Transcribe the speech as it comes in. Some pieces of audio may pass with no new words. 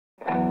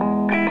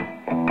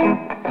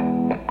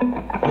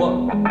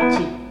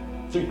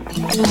1, 2,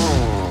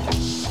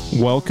 3.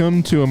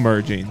 Welcome to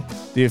Emerging,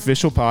 the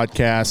official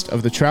podcast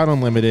of the Trout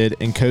Unlimited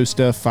and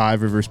Costa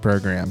Five Rivers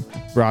program,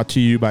 brought to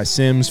you by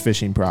Simms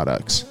Fishing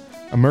Products.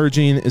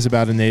 Emerging is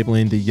about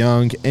enabling the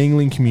young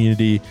angling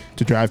community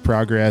to drive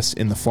progress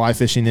in the fly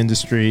fishing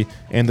industry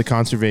and the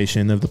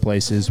conservation of the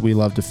places we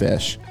love to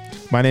fish.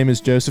 My name is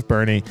Joseph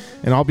Burney,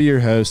 and I'll be your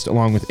host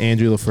along with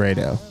Andrew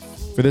Lafredo.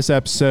 For this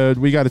episode,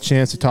 we got a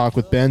chance to talk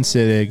with Ben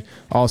Sittig,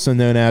 also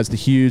known as the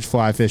Huge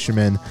Fly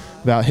Fisherman,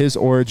 about his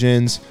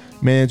origins,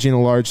 managing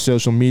a large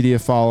social media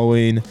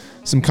following,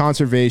 some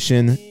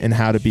conservation, and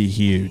how to be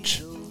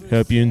huge.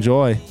 Hope you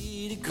enjoy.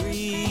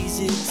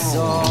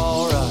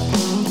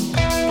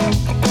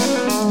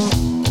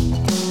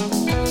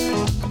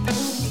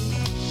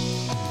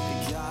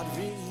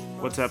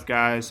 What's up,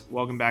 guys?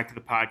 Welcome back to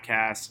the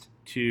podcast,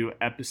 to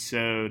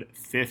episode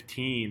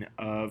 15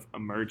 of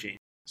Emerging.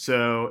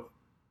 So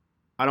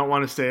I don't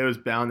want to say it was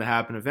bound to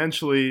happen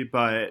eventually,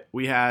 but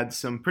we had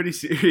some pretty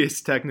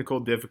serious technical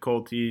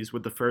difficulties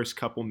with the first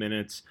couple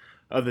minutes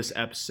of this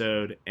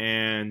episode,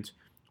 and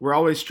we're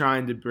always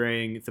trying to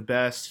bring the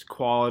best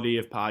quality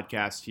of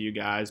podcasts to you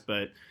guys,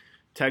 but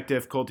tech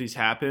difficulties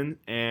happen,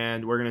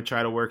 and we're going to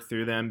try to work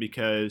through them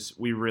because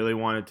we really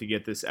wanted to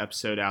get this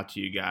episode out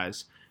to you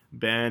guys.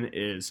 Ben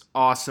is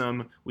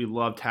awesome. We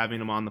loved having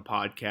him on the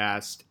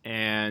podcast,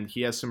 and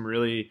he has some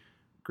really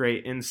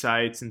great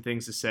insights and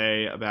things to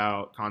say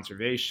about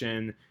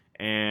conservation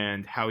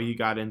and how he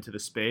got into the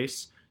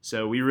space.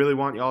 So we really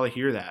want y'all to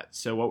hear that.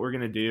 So what we're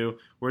going to do,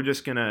 we're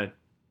just going to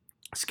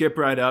skip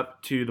right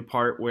up to the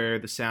part where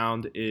the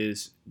sound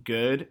is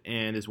good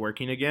and is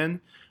working again.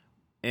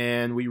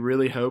 And we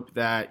really hope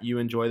that you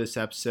enjoy this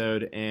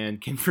episode and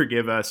can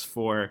forgive us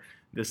for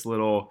this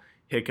little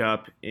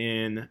hiccup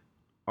in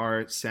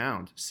our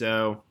sound.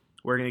 So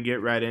we're going to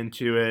get right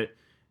into it.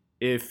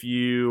 If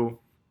you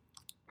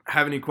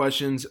have any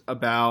questions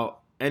about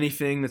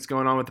anything that's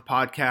going on with the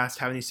podcast,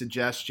 have any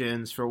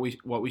suggestions for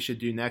what we should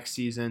do next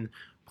season,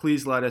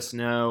 please let us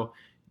know.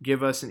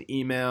 Give us an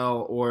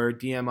email or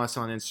DM us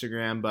on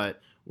Instagram, but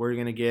we're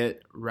going to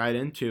get right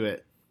into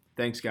it.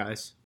 Thanks,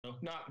 guys.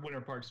 Not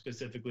Winter Park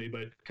specifically,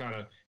 but kind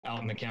of out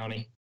in the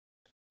county.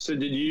 So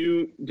did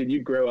you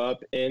grow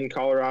up in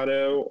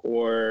Colorado,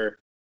 or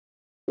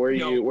where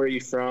are you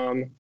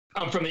from?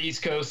 I'm from the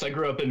East Coast. I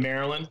grew up in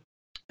Maryland,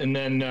 and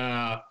then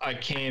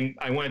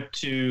I went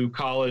to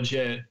college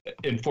in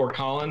Fort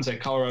Collins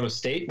at Colorado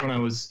State when I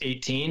was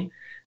 18.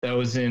 That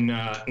was in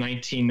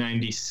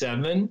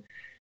 1997,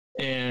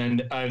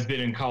 and I've been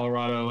in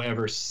Colorado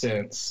ever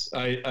since.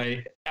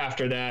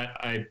 After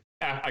that,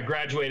 I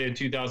graduated in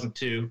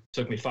 2002.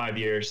 Took me 5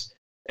 years,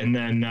 and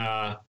then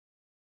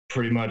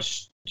pretty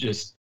much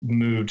just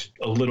moved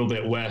a little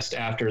bit west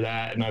after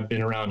that, and I've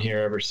been around here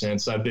ever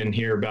since. I've been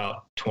here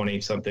about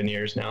 20-something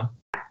years now.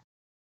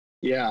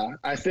 Yeah,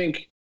 I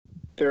think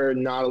there are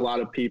not a lot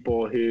of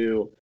people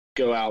who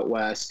go out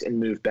west and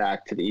move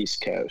back to the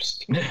East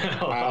Coast.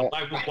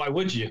 Why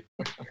would you?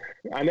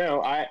 I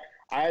know.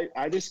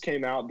 I just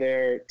came out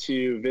there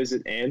to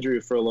visit Andrew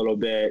for a little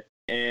bit,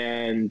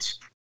 and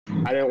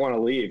I didn't want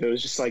to leave. It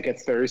was just like a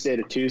Thursday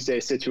to Tuesday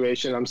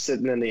situation. I'm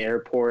sitting in the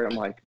airport. I'm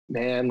like,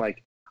 man,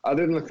 like,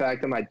 other than the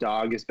fact that my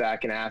dog is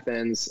back in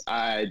Athens,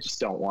 I just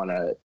don't want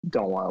to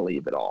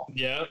leave at all.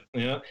 Yeah.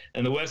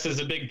 And the West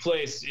is a big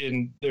place,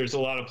 and there's a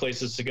lot of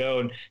places to go.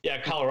 And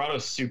yeah,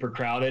 Colorado's super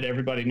crowded.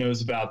 Everybody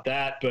knows about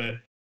that, but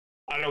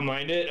I don't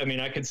mind it. I mean,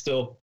 I could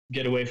still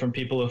get away from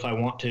people if I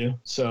want to.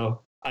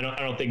 So I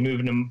don't think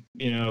moving them,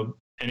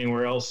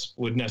 anywhere else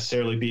would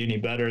necessarily be any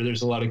better.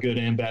 There's a lot of good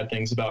and bad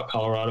things about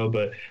Colorado,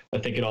 but I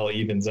think it all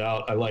evens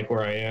out. I like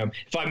where I am.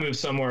 If I move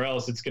somewhere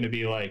else, it's going to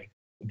be like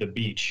the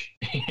beach,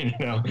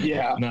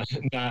 Yeah.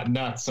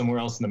 Not somewhere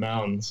else in the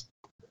mountains.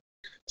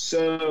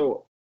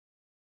 So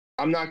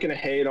I'm not going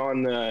to hate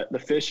on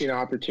the fishing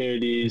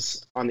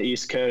opportunities on the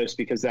East Coast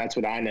because that's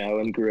what I know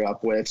and grew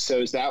up with. So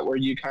is that where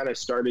you kind of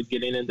started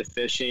getting into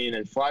fishing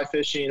and fly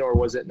fishing, or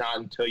was it not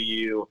until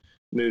you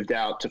moved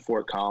out to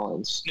Fort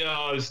Collins? No,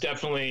 I was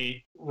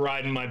definitely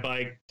riding my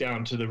bike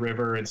down to the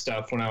river and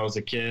stuff when I was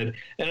a kid.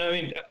 And I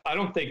mean, I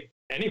don't think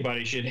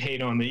anybody should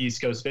hate on the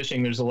East Coast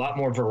fishing. There's a lot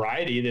more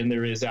variety than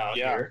there is out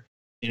here.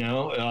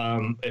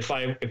 If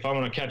I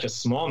want to catch a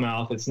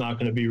smallmouth, it's not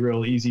going to be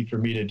real easy for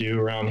me to do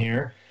around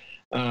here.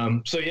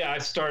 I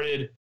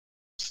started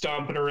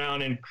stomping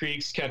around in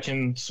creeks,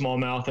 catching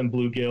smallmouth and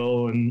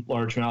bluegill and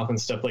largemouth and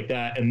stuff like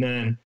that. And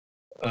then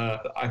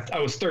I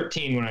was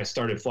 13 when I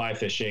started fly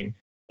fishing.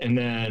 And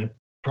then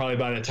probably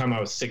by the time I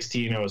was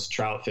 16, I was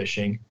trout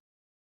fishing.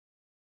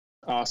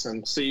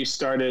 Awesome. So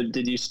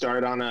did you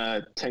start on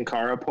a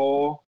tenkara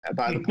pole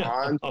by the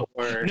pond?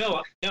 Or?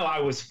 No, I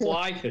was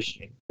fly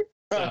fishing.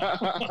 Yo,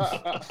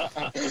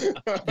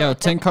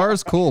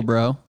 tenkara's cool,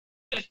 bro.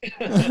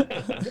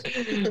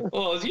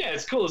 Well, yeah,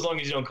 it's cool as long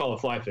as you don't call it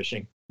fly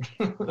fishing.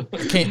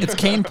 It's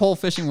cane pole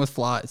fishing with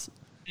flies.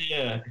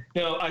 Yeah.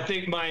 No, I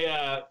think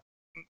my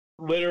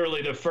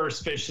literally the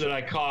first fish that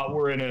I caught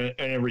were in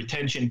a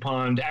retention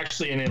pond,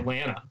 actually in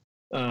Atlanta.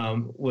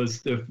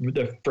 Was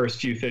the first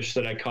few fish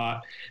that I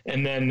caught.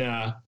 And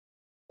then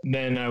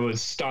then I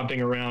was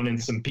stomping around in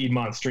some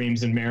Piedmont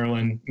streams in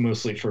Maryland,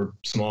 mostly for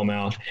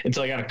smallmouth,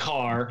 until I got a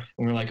car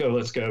and we're like, oh,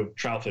 let's go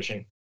trout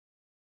fishing.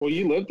 Well,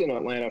 you lived in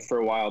Atlanta for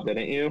a while,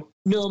 didn't you?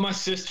 No, my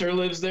sister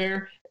lives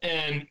there,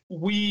 and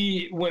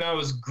when I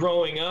was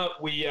growing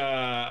up, we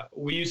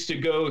used to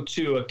go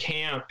to a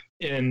camp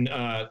in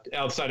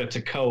outside of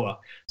Toccoa.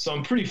 So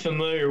I'm pretty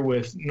familiar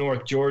with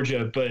North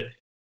Georgia, but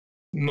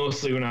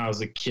mostly when I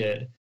was a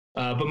kid.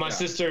 But my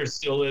sister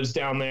still lives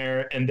down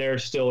there, and they're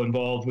still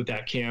involved with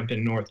that camp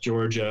in North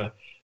Georgia.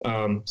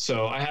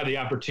 So I had the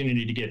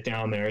opportunity to get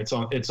down there. It's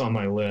on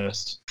my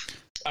list.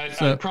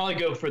 I'd probably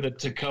go for the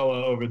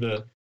Toccoa over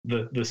the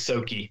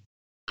Soaky.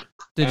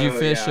 Did you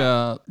fish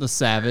the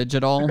Savage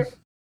at all,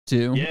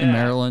 too, in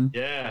Maryland?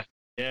 Yeah,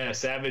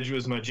 Savage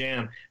was my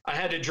jam. I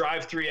had to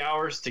drive 3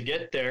 hours to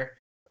get there,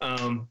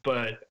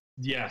 but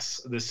yes,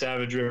 the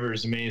Savage River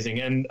is amazing.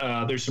 And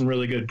there's some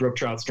really good brook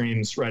trout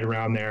streams right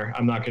around there.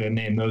 I'm not going to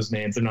name those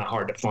names. They're not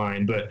hard to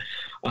find, but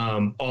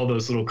all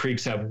those little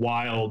creeks have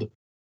wild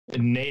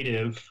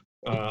native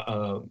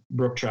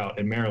brook trout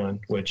in Maryland,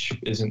 which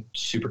isn't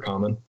super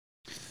common.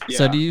 Yeah,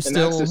 so do you and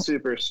that's the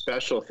super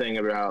special thing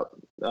about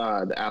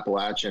the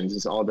Appalachians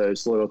is all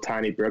those little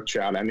tiny brook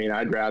trout. I mean,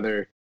 I'd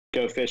rather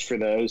go fish for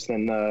those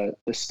than the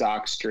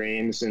stock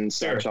streams and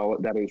such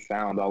that we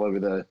found all over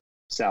the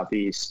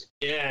Southeast.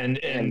 Yeah,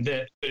 and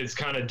that it's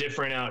kind of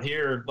different out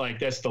here. Like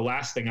that's the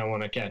last thing I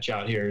want to catch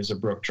out here is a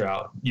brook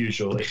trout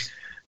usually,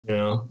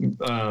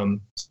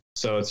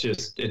 So it's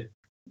just it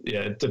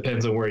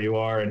depends on where you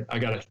are. And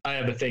I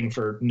have a thing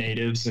for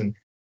natives, and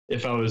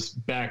if I was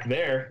back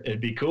there,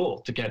 it'd be cool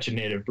to catch a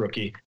native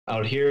brookie.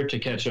 Out here, to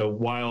catch a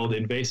wild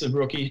invasive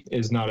brookie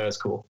is not as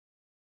cool.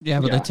 Yeah,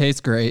 but they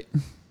taste great.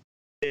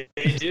 They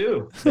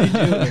do.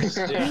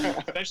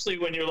 Especially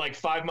when you're like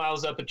 5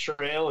 miles up a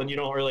trail and you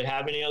don't really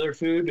have any other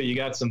food, but you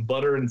got some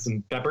butter and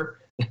some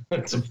pepper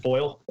and some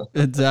foil.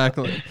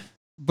 Exactly.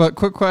 But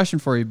quick question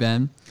for you,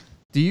 Ben.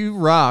 Do you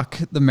rock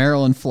the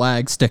Maryland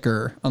flag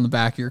sticker on the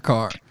back of your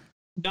car?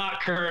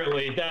 Not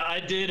currently. That I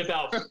did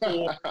about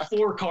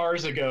four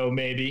cars ago,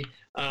 maybe.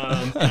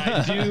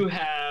 I do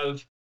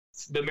have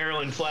the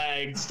Maryland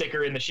flag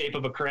sticker in the shape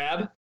of a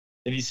crab.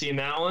 Have you seen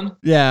that one?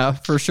 Yeah,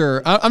 for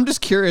sure. I'm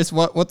just curious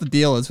what the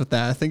deal is with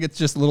that. I think it's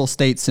just little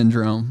state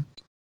syndrome.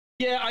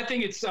 Yeah, I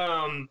think it's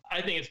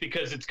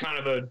because it's kind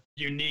of a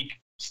unique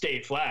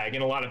state flag,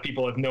 and a lot of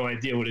people have no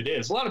idea what it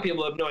is. A lot of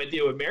people have no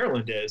idea what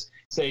Maryland is.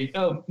 Say,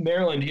 oh,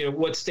 Maryland,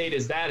 what state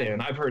is that in?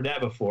 I've heard that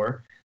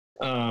before.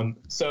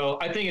 So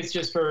I think it's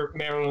just for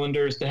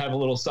Marylanders to have a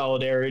little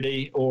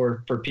solidarity,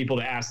 or for people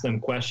to ask them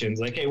questions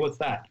like, hey, what's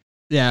that?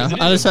 Yeah,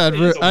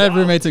 I had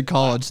roommates in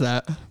college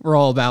that were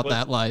all about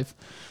that life.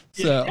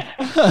 So,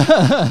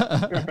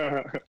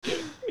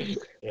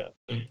 yeah.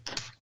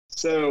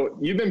 So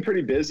you've been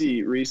pretty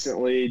busy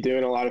recently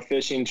doing a lot of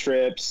fishing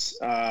trips.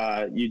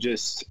 You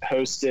just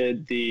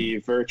hosted the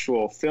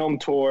virtual film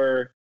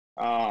tour.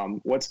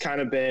 What's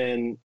kind of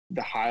been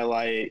the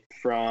highlight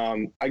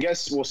from, I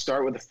guess we'll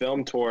start with the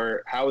film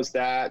tour. How was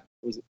that?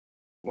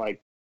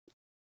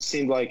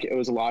 Seemed like it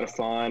was a lot of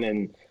fun,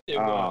 and it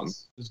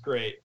was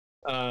great.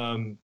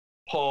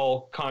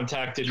 Paul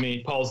contacted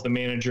me. Paul's the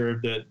manager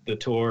of the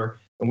tour,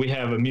 and we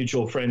have a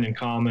mutual friend in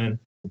common.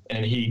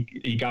 And he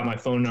got my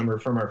phone number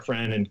from our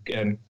friend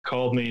and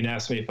called me and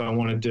asked me if I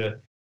wanted to.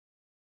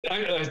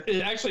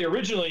 Actually,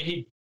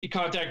 originally he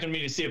contacted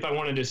me to see if I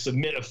wanted to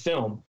submit a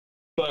film,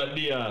 but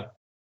the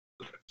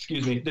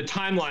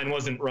timeline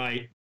wasn't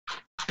right,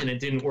 and it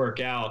didn't work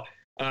out.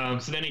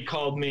 So then he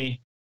called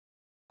me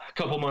a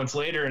couple months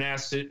later and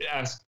asked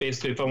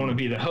basically if I want to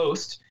be the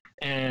host.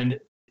 And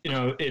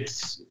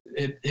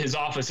his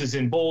office is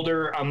in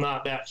Boulder. I'm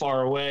not that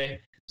far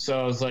away, so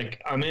I was like,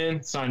 I'm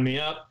in. Sign me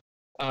up.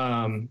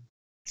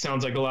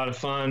 Sounds like a lot of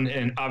fun,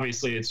 and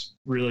obviously it's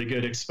really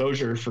good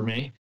exposure for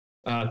me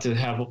to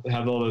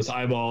have all those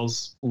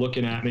eyeballs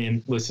looking at me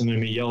and listening to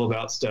me yell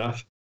about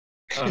stuff.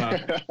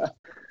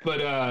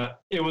 But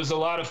it was a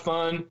lot of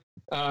fun.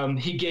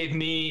 He gave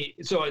me,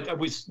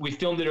 we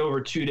filmed it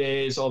over 2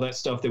 days, all that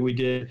stuff that we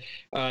did.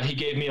 He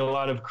gave me a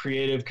lot of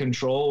creative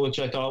control, which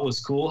I thought was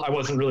cool. I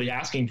wasn't really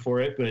asking for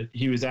it, but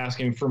he was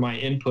asking for my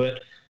input.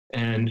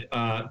 And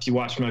if you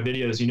watch my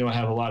videos, I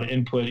have a lot of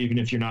input, even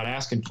if you're not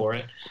asking for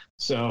it.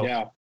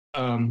 So,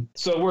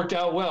 so it worked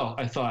out well,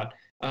 I thought.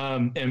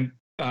 And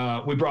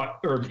he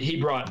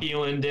brought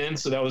Eland in.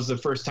 So that was the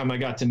first time I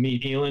got to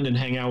meet Eland and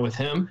hang out with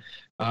him.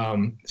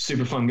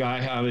 Super fun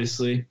guy,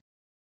 obviously.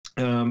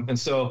 And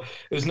so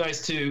it was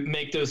nice to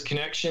make those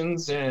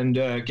connections and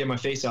get my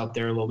face out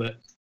there a little bit.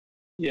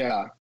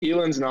 Yeah.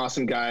 Eland's an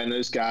awesome guy. And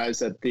those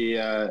guys at the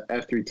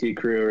F3T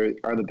crew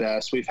are the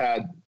best. We've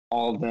had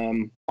all of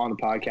them on the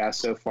podcast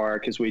so far,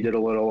 because we did a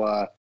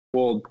little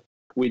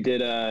we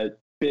did a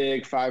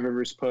big Five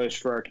Rivers push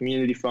for our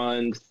community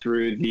fund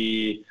through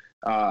the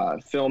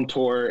film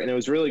tour, and it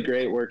was really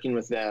great working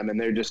with them, and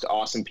they're just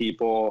awesome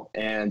people.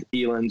 And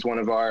Eland's one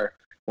of our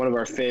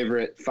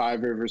favorite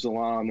Five Rivers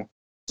alum. Right.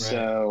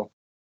 So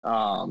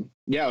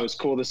it was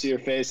cool to see your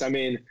face. I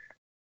mean,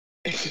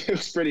 it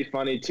was pretty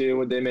funny too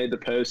when they made the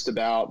post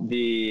about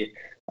the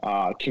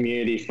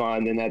community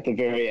fund, and at the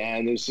very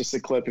end there's just a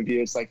clip of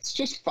you. It's like, it's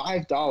just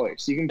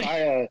 $5. You can buy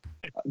a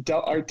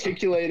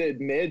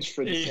articulated midge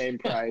for the same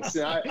price.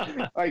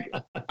 And I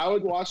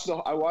watched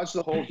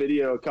the whole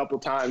video a couple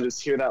times,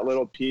 just hear that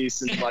little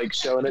piece and like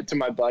showing it to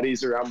my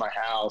buddies around my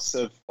house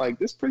of like,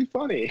 this is pretty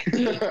funny.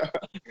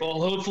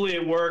 Well, hopefully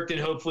it worked, and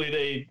hopefully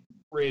they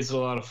raised a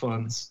lot of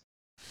funds.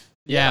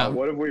 Yeah.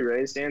 What have we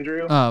raised,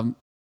 Andrew?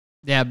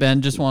 Yeah,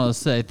 Ben, just wanted to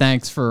say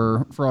thanks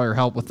for all your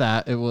help with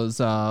that. It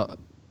was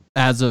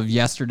as of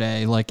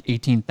yesterday, like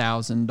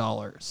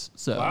 $18,000.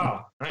 So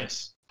wow,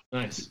 nice,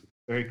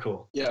 very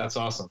cool. Yeah, that's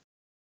awesome.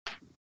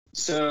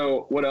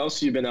 So what else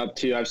have you been up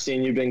to? I've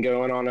seen you've been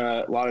going on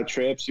a lot of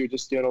trips. You're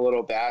just doing a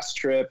little bass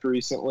trip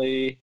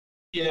recently.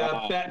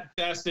 Yeah,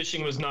 bass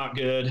fishing was not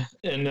good,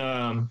 and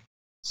then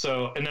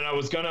I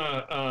was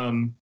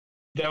gonna.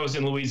 That was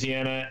in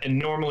Louisiana, and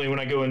normally when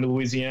I go into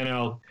Louisiana,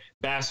 I'll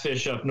bass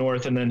fish up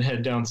north and then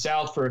head down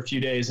south for a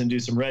few days and do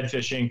some red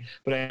fishing.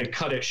 But I had to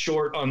cut it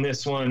short on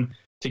this one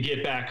to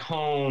get back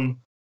home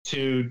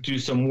to do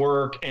some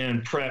work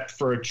and prep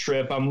for a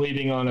trip. I'm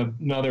leaving on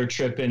another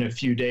trip in a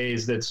few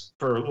days that's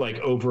for like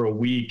over a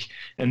week,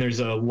 and there's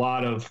a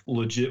lot of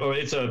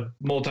it's a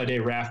multi-day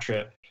raft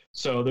trip.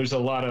 So there's a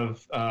lot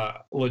of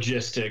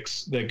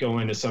logistics that go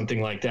into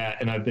something like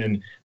that, and I've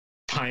been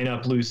tying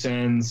up loose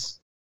ends,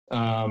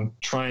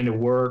 trying to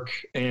work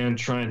and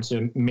trying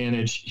to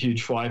manage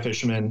huge fly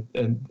fishermen.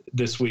 And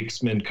this week's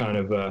been kind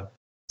of a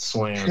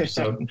slam.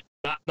 So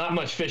not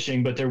much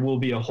fishing, but there will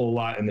be a whole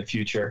lot in the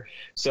future.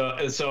 So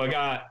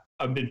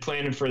I've been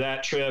planning for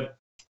that trip.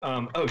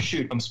 Oh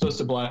shoot, I'm supposed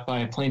to buy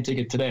a plane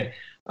ticket today.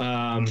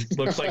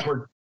 Looks like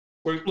we're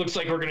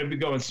going to be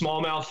going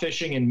smallmouth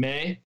fishing in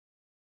May.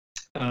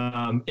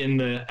 In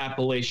the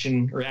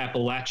Appalachian,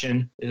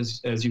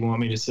 as you want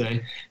me to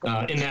say,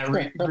 in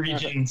that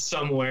region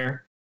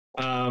somewhere.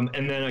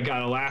 And then I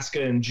got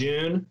Alaska in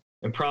June,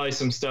 and probably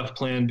some stuff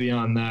planned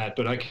beyond that,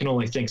 but I can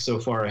only think so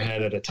far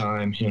ahead at a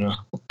time, you know?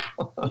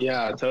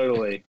 Yeah,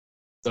 totally.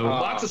 So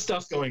lots of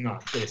stuff going on,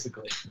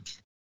 basically.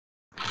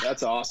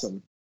 That's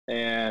awesome.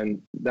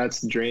 And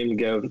that's the dream, to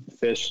go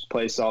fish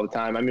place all the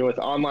time. I mean, with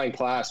online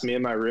class, me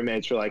and my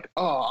roommates were like,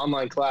 oh,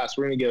 online class,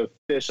 we're going to go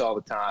fish all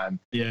the time.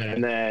 Yeah.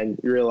 And then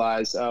you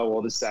realize, oh,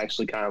 well, this is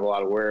actually kind of a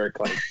lot of work.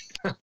 Like,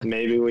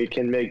 maybe we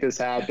can make this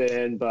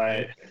happen,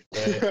 but...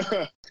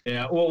 Right.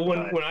 Yeah. Well,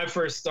 when I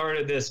first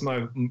started this,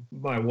 my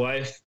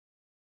wife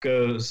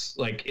goes,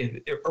 like,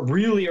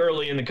 really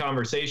early in the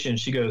conversation,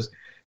 she goes,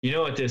 you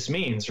know what this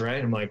means,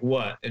 right? I'm like,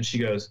 what? And she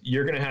goes,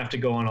 you're going to have to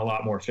go on a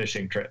lot more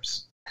fishing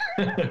trips.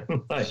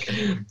 Like,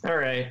 all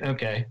right,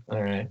 okay,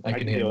 all right, I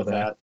can handle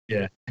that.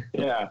 Yeah.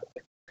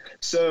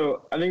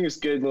 So I think it's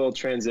a good little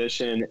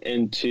transition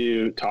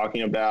into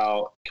talking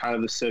about kind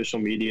of the social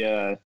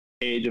media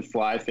age of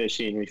fly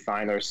fishing we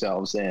find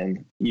ourselves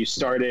in. You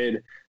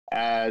started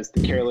as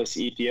the Careless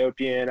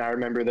Ethiopian. I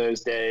remember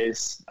those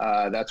days.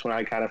 That's when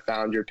I kind of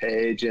found your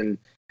page and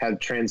have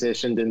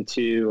transitioned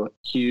into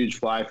huge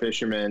fly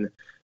fisherman.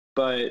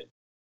 But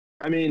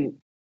I mean,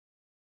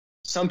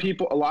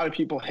 a lot of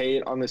people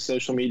hate on the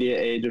social media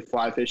age of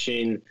fly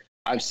fishing.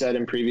 I've said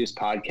in previous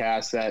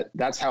podcasts that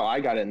that's how I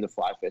got into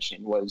fly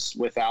fishing, was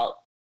without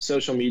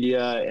social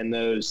media and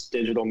those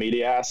digital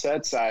media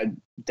assets. I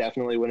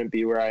definitely wouldn't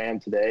be where I am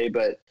today,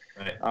 but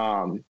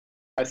right.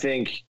 I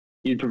think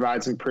you'd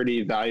provide some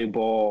pretty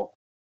valuable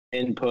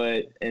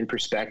input and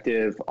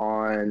perspective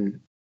on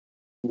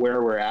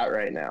where we're at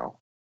right now.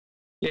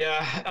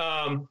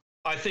 Yeah.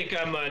 I think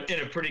I'm in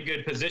a pretty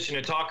good position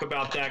to talk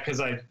about that, because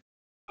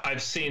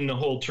I've seen the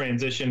whole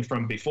transition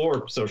from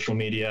before social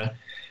media,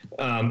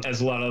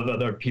 as a lot of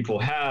other people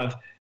have.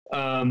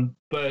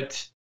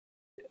 But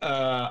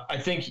I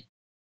think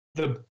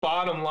the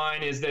bottom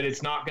line is that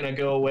it's not going to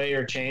go away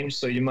or change.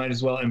 So you might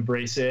as well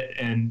embrace it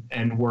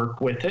and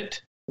work with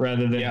it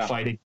rather than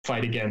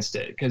fight against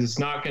it, because it's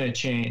not going to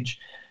change.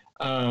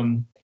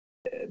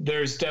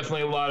 There's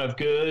definitely a lot of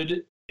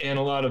good and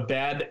a lot of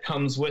bad that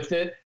comes with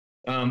it.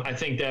 I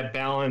think that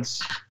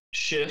balance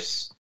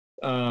shifts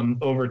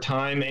over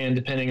time and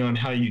depending on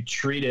how you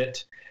treat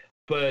it.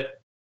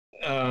 But,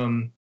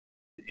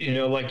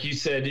 like you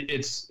said,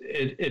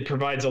 it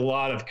provides a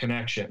lot of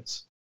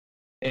connections.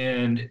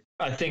 And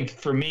I think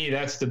for me,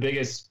 that's the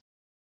biggest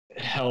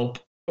help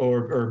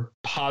or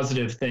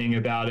positive thing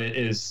about it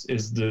is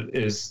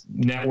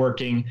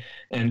networking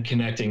and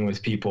connecting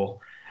with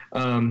people.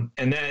 And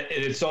that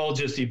it's all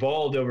just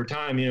evolved over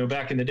time.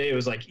 Back in the day, it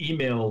was like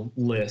email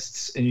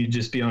lists, and you'd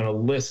just be on a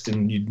list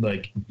and you'd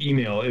like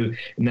email it,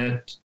 and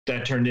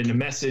that turned into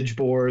message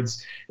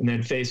boards, and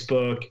then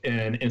Facebook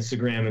and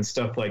Instagram and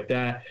stuff like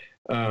that.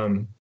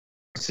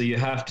 So you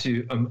have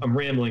to, I'm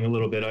rambling a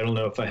little bit. I don't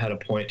know if I had a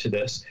point to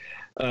this,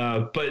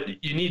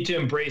 but you need to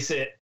embrace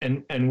it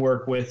and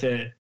work with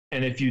it.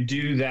 And if you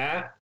do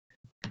that,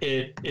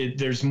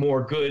 there's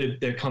more good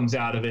that comes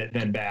out of it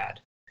than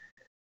bad.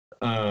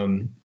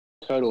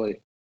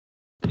 Totally.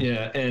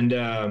 Yeah.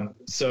 And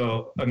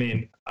so, I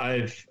mean,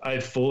 I've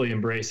fully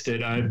embraced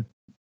it.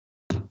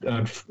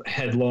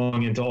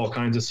 headlong into all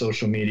kinds of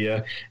social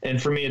media.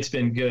 And for me, it's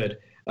been good.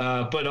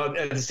 But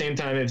at the same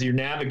time, as you're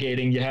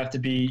navigating, you have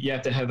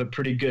to have a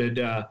pretty good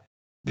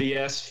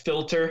BS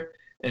filter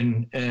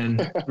and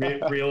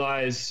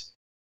realize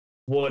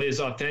what is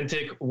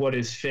authentic, what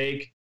is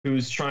fake,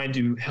 who's trying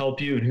to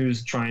help you and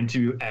who's trying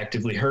to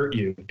actively hurt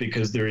you,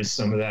 because there is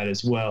some of that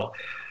as well.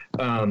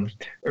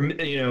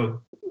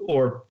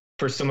 Or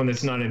for someone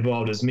that's not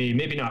involved as me,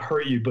 maybe not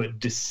hurt you, but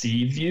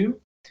deceive you.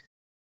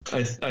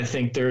 I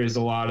think there is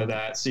a lot of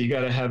that. So you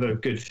got to have a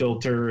good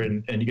filter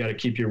and you got to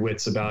keep your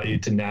wits about you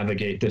to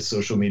navigate this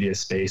social media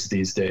space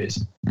these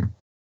days.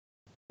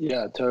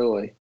 Yeah,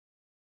 totally.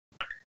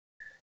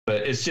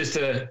 But it's just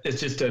a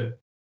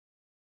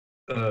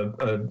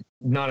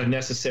not a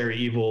necessary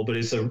evil, but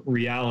it's a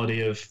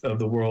reality of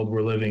the world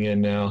we're living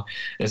in now.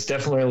 And it's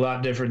definitely a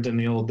lot different than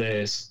the old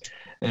days.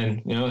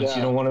 And if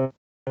you don't want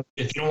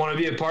to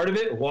be a part of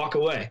it, walk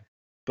away.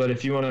 But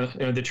if you want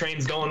to, the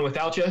train's going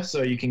without you,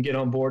 so you can get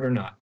on board or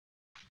not.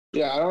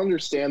 Yeah, I don't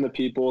understand the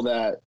people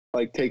that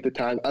like take the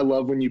time. I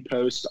love when you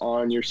post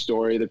on your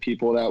story the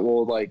people that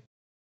will like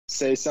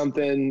say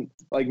something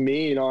like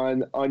mean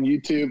on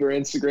YouTube or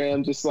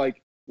Instagram. Just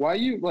like, why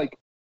you like,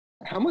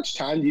 how much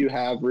time do you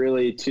have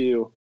really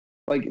to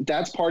like,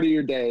 that's part of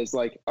your day is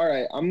like, all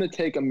right, I'm going to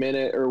take a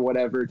minute or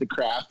whatever to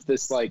craft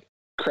this like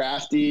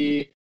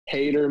crafty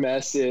hater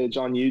message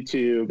on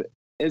YouTube.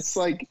 It's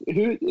like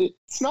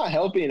it's not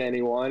helping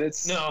anyone.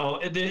 It's no,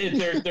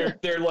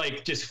 they're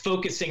like just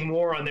focusing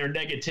more on their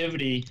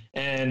negativity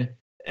and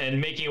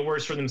making it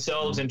worse for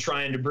themselves and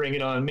trying to bring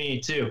it on me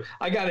too.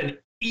 I got an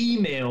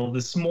email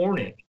this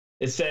morning.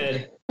 It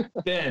said,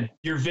 "Ben,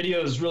 your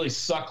videos really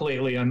suck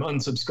lately. I'm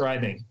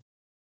unsubscribing,"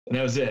 and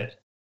that was it.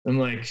 I'm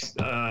like,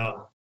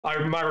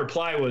 my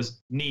reply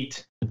was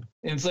neat, and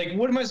it's like,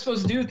 what am I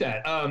supposed to do with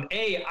that?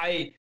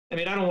 I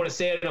mean, I don't want to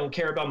say I don't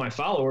care about my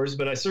followers,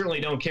 but I certainly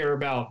don't care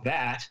about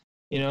that.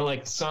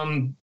 Like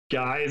some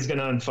guy is going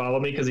to unfollow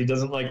me because he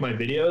doesn't like my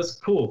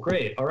videos. Cool,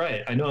 great. All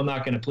right. I know I'm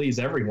not going to please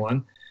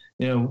everyone.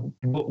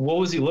 What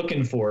was he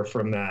looking for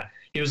from that?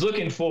 He was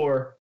looking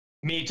for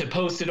me to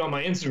post it on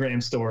my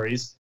Instagram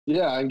stories.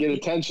 Yeah, and get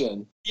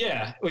attention.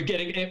 Yeah,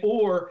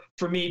 or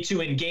for me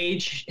to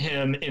engage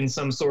him in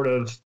some sort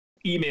of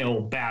email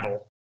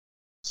battle.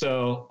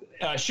 So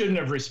I shouldn't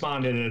have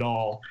responded at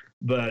all.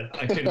 But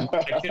I couldn't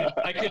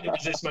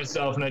resist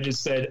myself, and I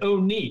just said, "Oh,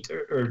 neat,"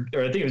 or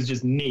I think it was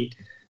just neat,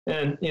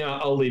 and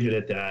I'll leave it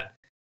at that.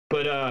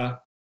 But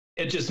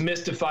it just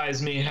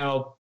mystifies me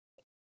how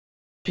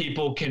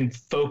people can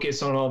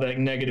focus on all that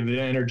negative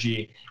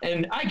energy.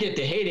 And I get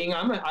to hating.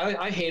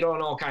 I hate on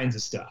all kinds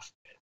of stuff,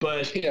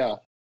 but yeah.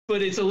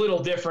 But it's a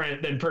little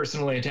different than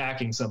personally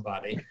attacking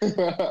somebody.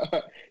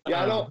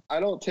 Yeah, I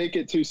don't take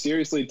it too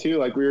seriously too.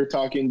 Like we were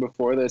talking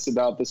before this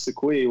about the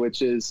Sequoia,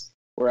 which is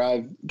where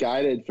I've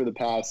guided for the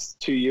past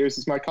 2 years.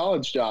 It's my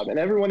college job, and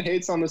everyone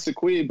hates on the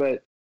Sequoia,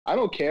 but I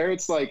don't care.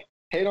 It's like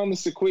hate on the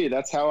Sequoia.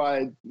 That's how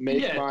I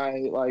make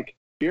my like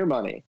beer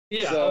money.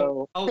 Yeah,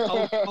 so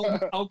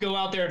I'll go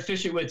out there and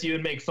fish it with you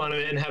and make fun of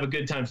it and have a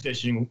good time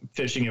fishing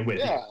it with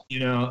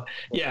you.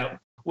 Yeah,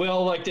 we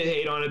all like to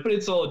hate on it, but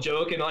it's all a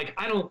joke. And like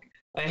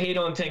I hate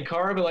on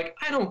tenkara, but like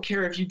I don't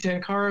care if you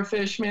tenkara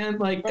fish, man.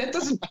 Like that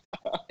doesn't.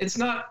 It's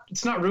not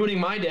ruining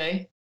my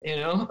day.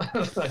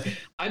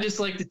 I just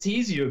like to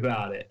tease you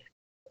about it.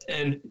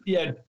 And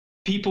yeah,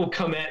 people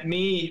come at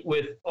me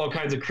with all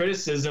kinds of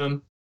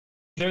criticism.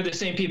 They're the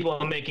same people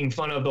I'm making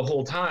fun of the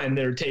whole time.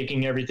 They're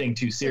taking everything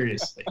too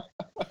seriously.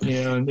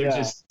 And they're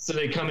so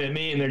they come at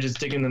me and they're just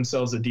digging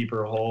themselves a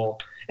deeper hole.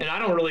 And I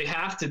don't really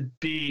have to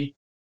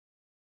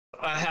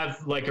I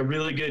have like a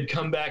really good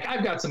comeback.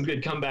 I've got some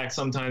good comebacks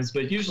sometimes,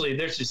 but usually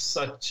there's just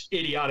such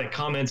idiotic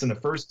comments in the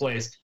first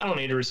place. I don't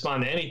need to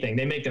respond to anything.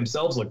 They make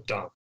themselves look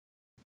dumb.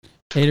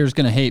 Haters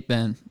gonna hate,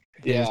 Ben.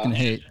 Haters Yeah. gonna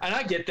hate. And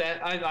I get that.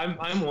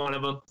 I'm one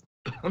of them.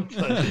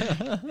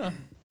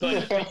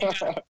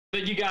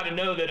 but you got to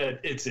know that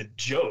it's a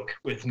joke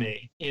with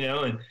me,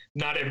 and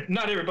not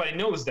everybody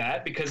knows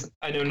that, because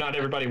I know not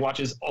everybody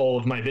watches all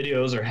of my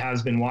videos or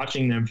has been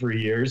watching them for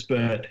years.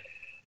 But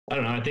I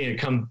don't know. I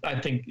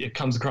think it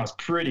comes across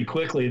pretty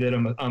quickly that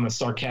I'm a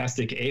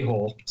sarcastic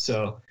a-hole.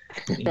 So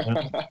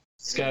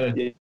just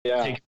gotta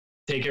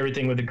take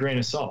everything with a grain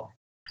of salt.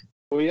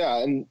 Well, yeah,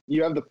 and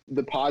you have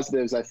the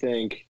positives. I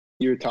think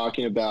you were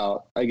talking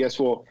about. I guess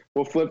we'll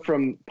flip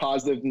from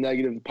positive to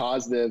negative to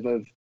positive.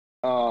 Of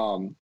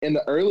in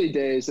the early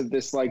days of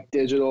this like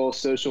digital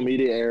social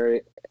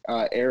media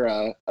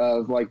era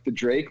of like the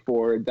Drake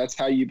board, that's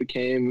how you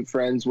became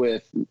friends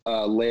with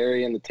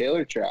Larry and the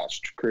Taylor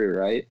Trash crew,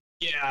 right?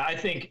 Yeah, I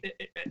think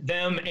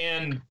them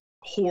and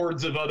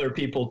hordes of other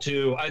people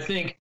too. I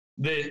think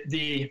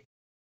the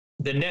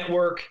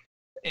network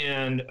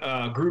and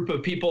group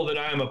of people that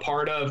I am a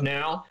part of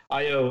now,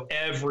 I owe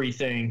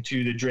everything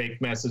to the Drake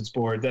message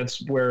board.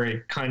 That's where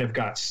it kind of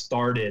got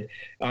started.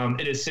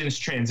 It has since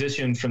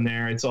transitioned from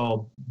there. It's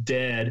all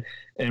dead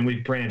and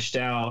we've branched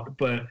out,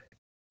 but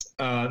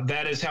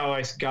that is how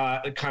I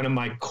got kind of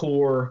my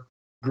core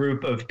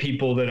group of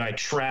people that I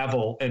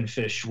travel and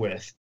fish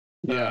with.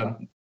 Yeah.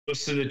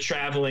 most of the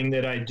traveling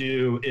that I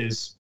do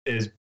is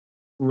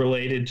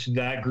related to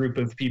that group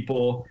of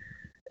people.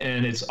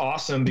 And it's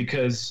awesome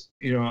because,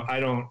 I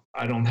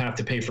don't have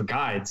to pay for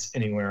guides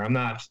anywhere. I'm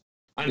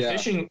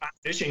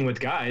fishing with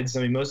guides.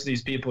 I mean, most of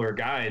these people are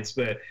guides,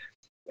 but,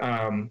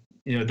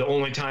 the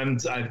only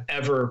times I've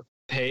ever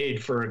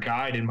paid for a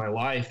guide in my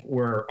life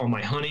were on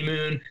my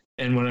honeymoon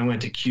and when I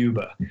went to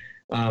Cuba.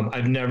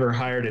 I've never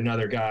hired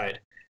another guide.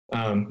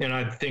 And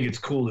I think it's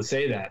cool to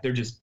say that. They're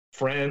just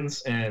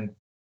friends and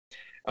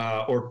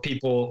or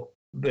people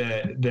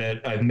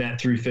that I've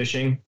met through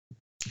fishing.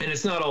 And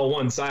it's not all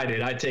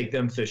one-sided. I take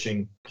them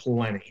fishing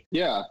plenty.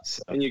 Yeah,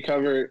 so. And you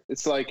cover –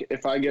 it's like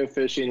if I go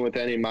fishing with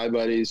any of my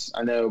buddies,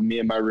 I know me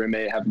and my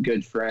roommate have a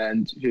good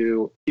friend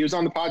who – he was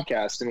on the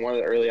podcast in one of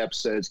the early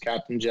episodes,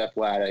 Captain Jeff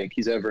Laddick.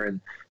 He's over in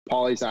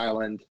Pawleys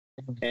Island.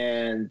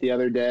 And the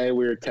other day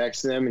we were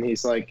texting him, and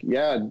he's like,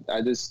 yeah,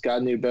 I just got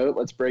a new boat.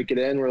 Let's break it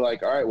in. We're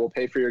like, all right, we'll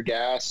pay for your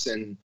gas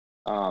and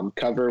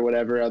cover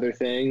whatever other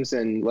things,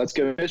 and let's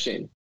go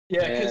fishing.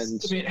 Yeah,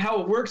 because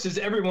how it works is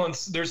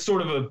there's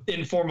sort of an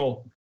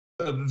informal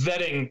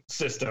vetting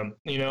system.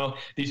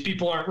 These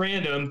people aren't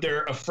random;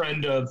 they're a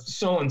friend of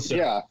so and so.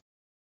 Yeah,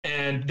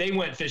 and they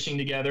went fishing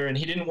together, and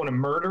he didn't want to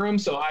murder him,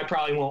 so I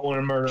probably won't want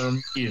to murder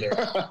him either.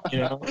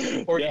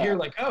 Or you hear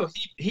like, oh,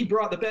 he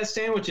brought the best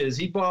sandwiches,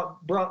 he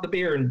brought the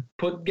beer and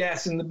put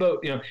gas in the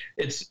boat.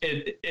 It's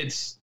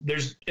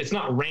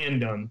not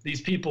random. These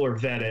people are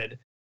vetted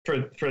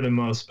for the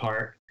most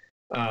part.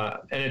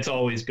 And it's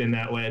always been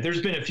that way.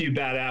 There's been a few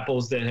bad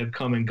apples that have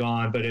come and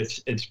gone, but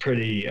it's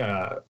pretty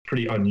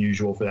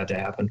unusual for that to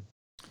happen.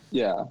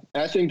 Yeah,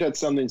 and I think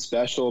that's something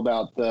special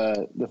about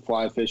the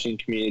fly fishing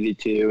community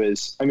too.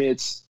 Is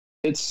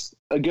it's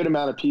a good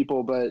amount of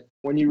people, but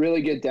when you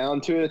really get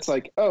down to it, it's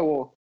like, oh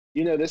well,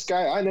 this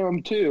guy, I know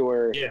him too.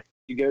 Or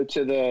you go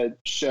to the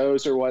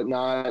shows or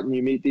whatnot, and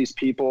you meet these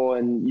people,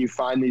 and you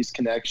find these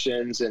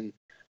connections, and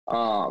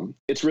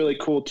it's really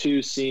cool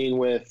too, seeing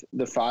with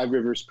the Five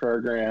Rivers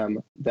program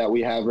that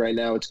we have right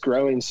now. It's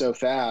growing so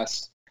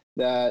fast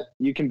that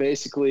you can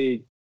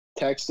basically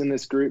text in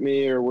this group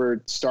me, or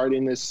we're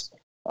starting this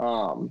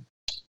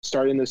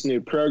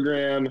new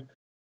program,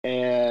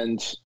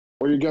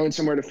 or you're going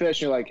somewhere to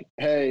fish. You're like,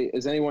 hey,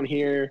 is anyone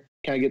here?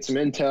 Can I get some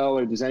intel,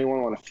 or does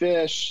anyone want to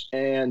fish?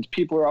 And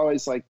people are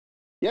always like,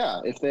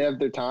 yeah, if they have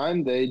their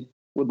time, they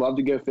would love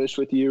to go fish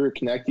with you or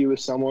connect you with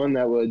someone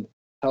that would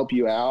help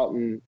you out.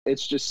 And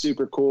it's just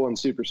super cool and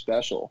super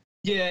special.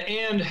 Yeah.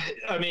 And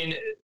I mean,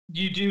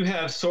 you do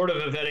have sort of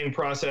a vetting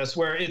process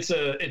where it's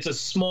a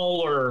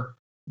smaller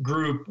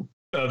group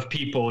of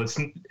people. It's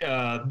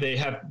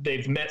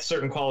they've met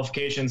certain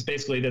qualifications,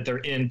 basically that they're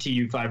in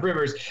TU Five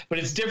Rivers, but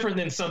it's different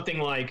than something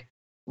like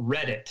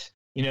Reddit,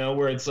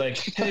 where it's like,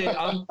 hey,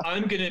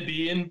 I'm gonna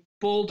be in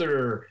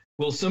Boulder.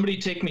 Will somebody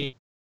take me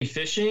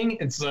fishing?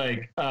 It's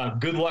like,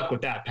 good luck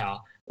with that,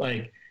 pal.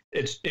 Like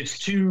it's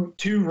too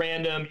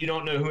random. You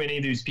don't know who any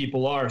of these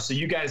people are. So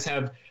you guys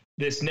have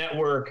this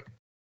network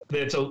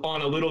that's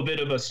on a little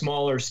bit of a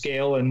smaller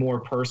scale and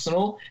more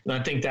personal. And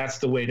I think that's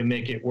the way to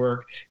make it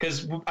work.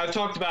 Because I've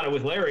talked about it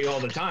with Larry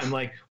all the time.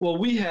 Like, well,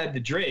 we had the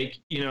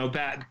Drake,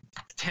 back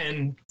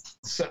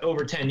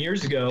over 10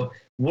 years ago.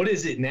 What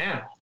is it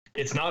now?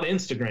 It's not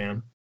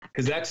Instagram,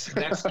 because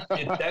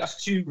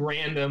that's too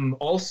random.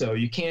 Also,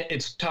 you can't.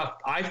 It's tough.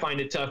 I find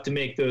it tough to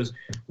make those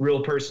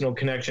real personal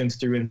connections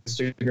through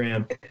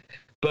Instagram.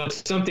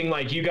 But something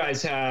like you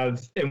guys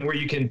have, and where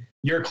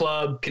your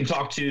club can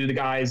talk to the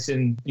guys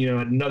in,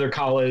 another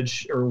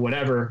college or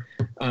whatever.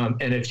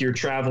 And if you're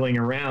traveling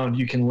around,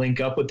 you can link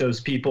up with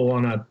those people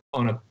on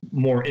a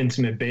more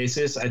intimate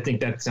basis. I think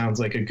that sounds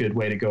like a good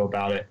way to go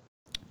about it.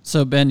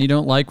 So Ben, you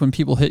don't like when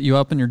people hit you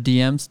up in your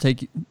DMs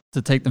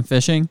to take them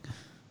fishing?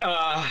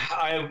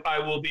 I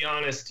will be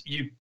honest.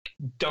 You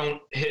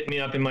don't hit me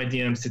up in my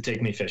DMs to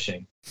take me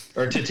fishing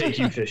or to take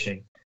you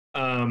fishing.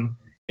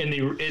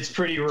 It's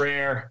pretty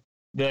rare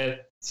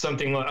that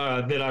something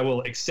that I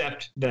will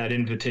accept that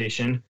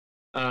invitation.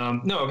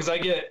 No, because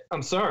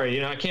I'm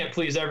sorry, I can't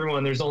please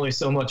everyone. There's only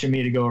so much of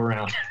me to go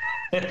around.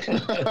 If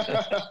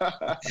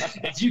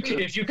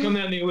you come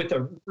at me with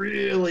a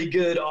really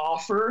good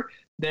offer,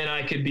 then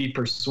I could be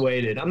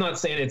persuaded. I'm not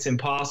saying it's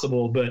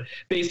impossible, but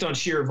based on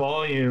sheer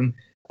volume,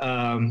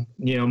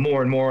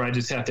 more and more, I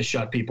just have to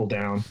shut people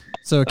down.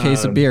 So a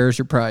case of beer is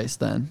your price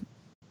then?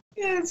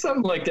 Yeah,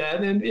 something like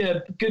that. And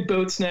good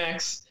boat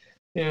snacks.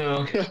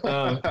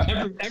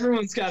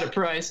 Everyone's got a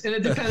price, and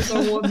it depends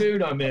on what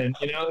mood I'm in.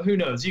 Who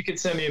knows? You could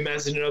send me a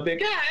message, and I'll be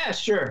like, yeah,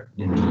 sure.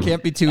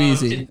 Can't be too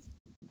easy.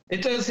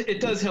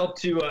 It does help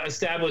to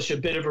establish a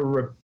bit of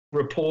a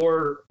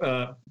rapport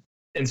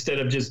instead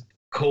of just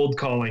cold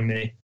calling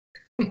me.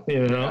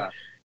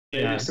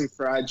 Maybe some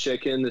fried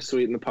chicken to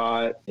sweeten the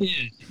pot.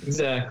 Yeah,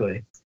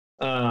 exactly.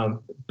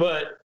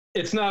 But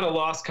it's not a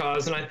lost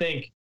cause, and I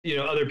think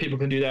other people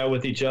can do that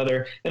with each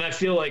other. And I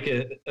feel like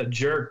a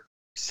jerk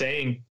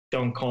saying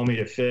don't call me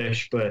to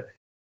fish, but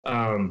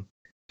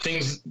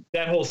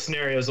that whole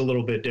scenario is a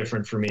little bit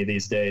different for me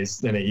these days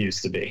than it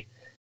used to be,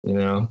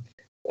 and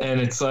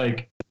it's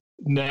like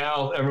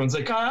now everyone's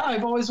like,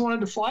 I've always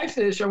wanted to fly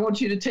fish. I want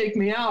you to take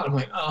me out. I'm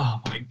like,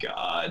 oh my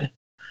God.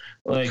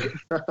 Like,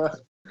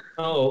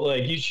 oh,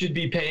 like you should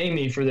be paying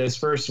me for this,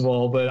 first of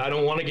all, but I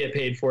don't want to get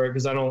paid for it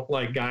because I don't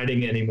like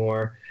guiding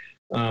anymore.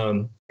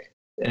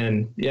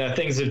 And yeah,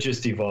 things have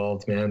just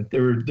evolved, man.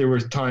 There were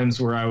times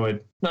where I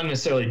would not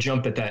necessarily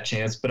jump at that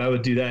chance, but I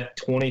would do that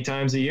 20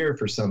 times a year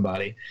for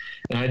somebody.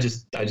 And I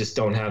just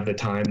don't have the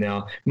time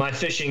now. My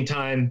fishing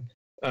time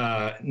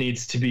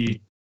needs to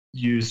be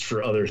used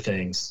for other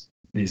things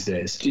these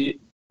days.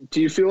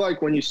 Do you feel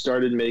like when you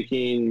started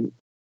making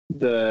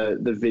the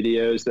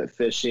videos that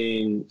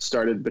fishing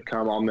started to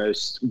become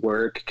almost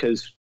work?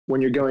 Because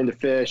when you're going to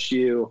fish,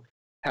 you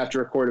have to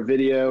record a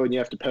video and you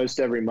have to post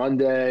every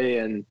Monday,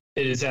 and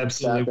it is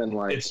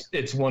absolutely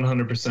it's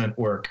 100%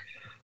 work,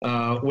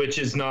 which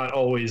is not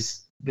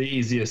always the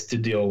easiest to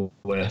deal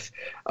with.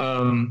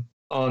 On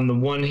the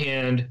one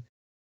hand,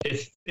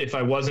 if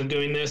I wasn't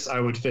doing this, I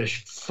would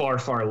fish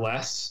far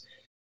less.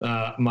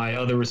 My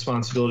other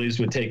responsibilities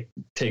would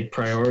take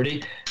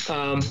priority.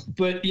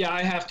 But yeah,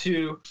 I have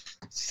to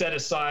set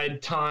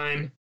aside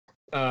time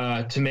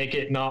to make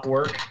it not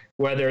work,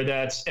 whether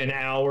that's an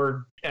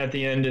hour at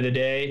the end of the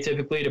day,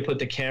 typically, to put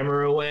the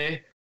camera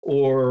away,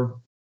 or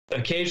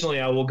occasionally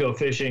I will go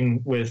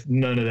fishing with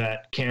none of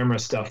that camera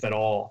stuff at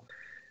all.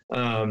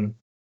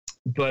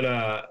 But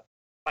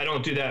I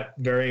don't do that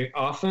very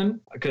often,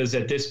 because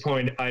at this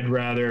point I'd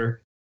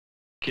rather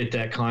get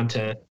that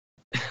content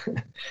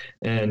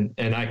and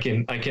I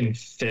can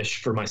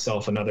fish for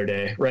myself another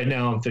day. Right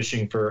now I'm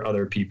fishing for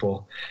other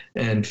people,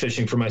 and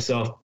fishing for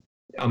myself,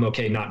 I'm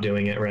okay not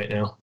doing it right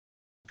now.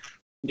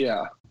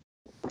 Yeah.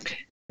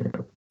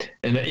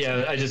 And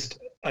yeah,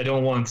 I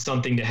don't want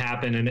something to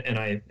happen and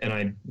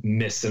I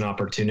miss an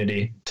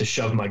opportunity to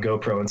shove my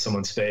GoPro in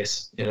someone's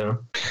face, you know?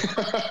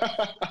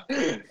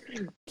 Can't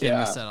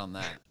miss out on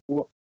that.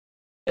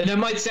 And it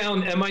might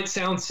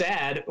sound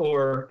sad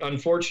or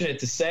unfortunate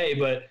to say,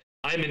 but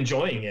I'm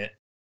enjoying it.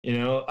 You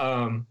know,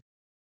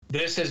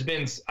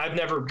 I've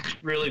never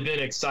really been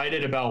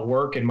excited about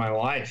work in my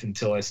life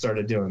until I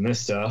started doing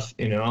this stuff,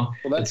 you know?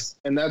 Well,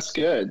 that's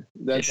good.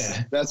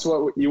 That's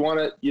what you want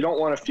to, you don't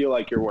want to feel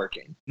like you're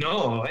working.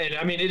 No. And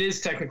I mean, it is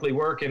technically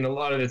work, and a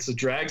lot of it's a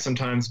drag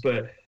sometimes,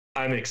 but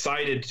I'm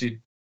excited to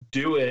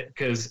do it,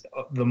 because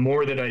the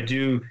more that I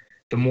do,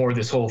 the more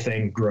this whole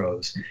thing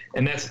grows.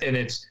 And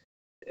it's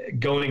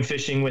going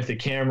fishing with the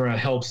camera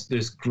helps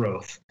this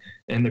growth.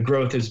 And the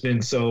growth has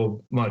been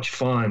so much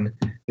fun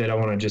that I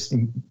want to just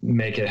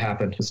make it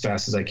happen as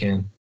fast as I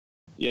can.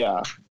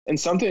 Yeah. And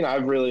something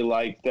I've really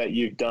liked that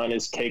you've done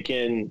is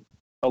taken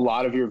a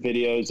lot of your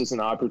videos as an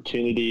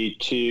opportunity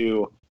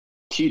to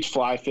teach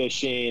fly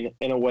fishing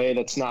in a way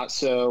that's not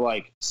so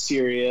like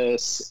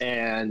serious.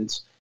 And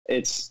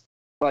it's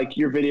like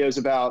your videos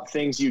about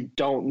things you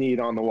don't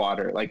need on the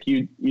water. Like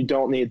you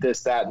don't need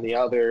this, that, and the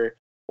other,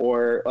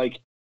 or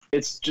like,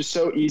 it's just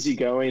so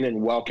easygoing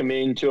and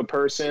welcoming to a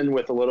person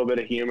with a little bit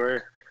of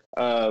humor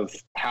of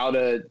how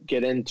to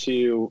get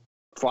into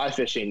fly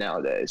fishing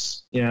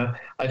nowadays. Yeah,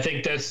 I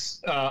think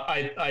that's,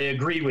 I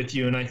agree with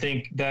you. And I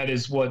think that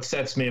is what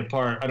sets me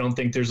apart. I don't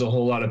think there's a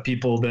whole lot of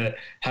people that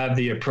have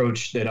the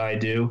approach that I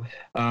do.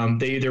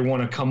 They either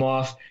want to come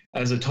off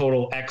as a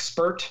total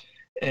expert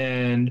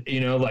and, you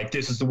know, like,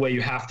 this is the way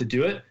you have to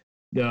do it.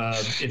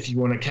 If you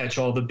want to catch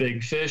all the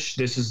big fish,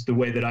 this is the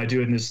way that I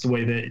do it, and this is the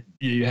way that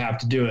you have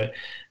to do it.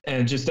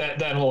 And just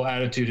that whole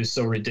attitude is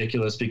so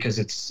ridiculous, because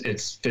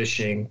it's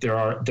fishing. There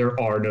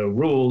are no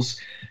rules.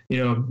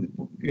 You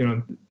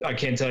know, I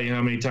can't tell you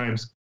how many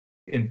times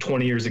in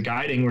 20 years of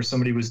guiding where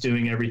somebody was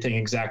doing everything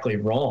exactly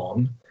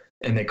wrong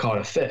and they caught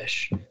a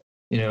fish.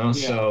 You know, yeah.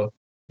 So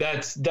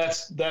that's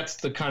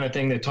the kind of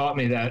thing that taught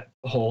me that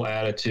whole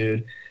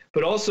attitude.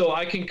 But also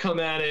I can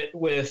come at it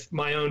with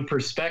my own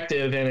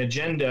perspective and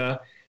agenda,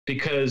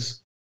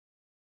 because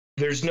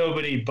there's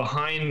nobody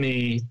behind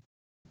me.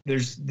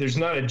 There's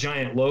not a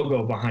giant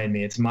logo behind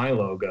me. It's my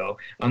logo.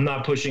 I'm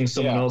not pushing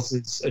someone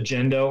else's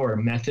agenda or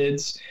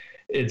methods.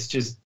 It's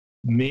just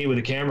me with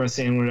a camera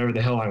saying whatever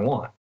the hell I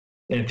want.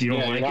 And if you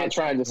don't like it, you're not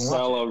trying to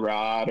sell a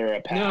rod or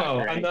a pack. No,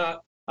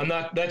 I'm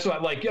not. That's why,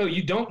 like, yo,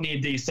 you don't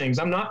need these things.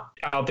 I'm not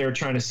out there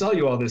trying to sell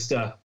you all this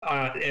stuff.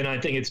 And I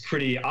think it's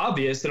pretty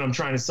obvious that I'm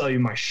trying to sell you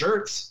my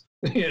shirts,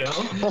 you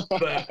know,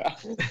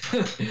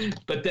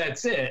 but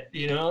that's it,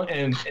 you know,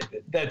 and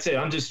that's it.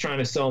 I'm just trying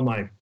to sell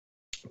my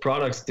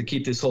products to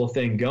keep this whole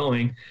thing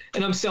going.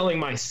 And I'm selling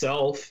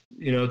myself,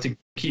 you know, to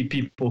keep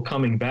people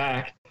coming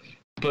back.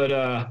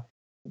 But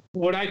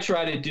what I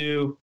try to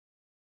do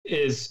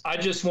is I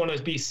just want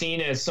to be seen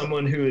as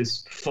someone who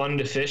is fun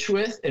to fish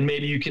with, and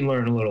maybe you can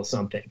learn a little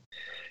something.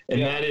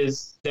 And that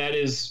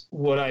is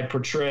what I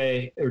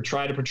portray or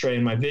try to portray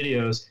in my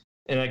videos.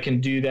 And I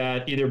can do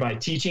that either by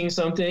teaching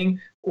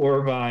something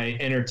or by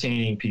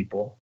entertaining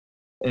people,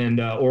 and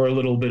or a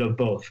little bit of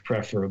both,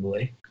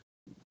 preferably.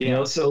 You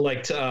know, so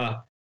like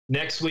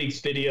next week's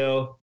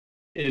video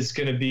is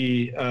going to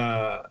be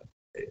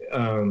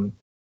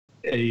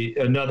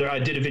another. I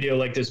did a video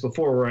like this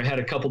before where I had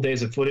a couple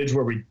days of footage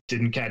where we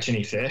didn't catch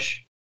any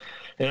fish,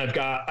 And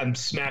I'm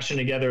smashing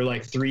together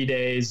like 3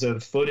 days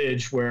of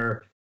footage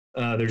where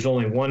there's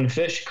only one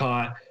fish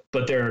caught,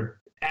 but there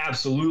are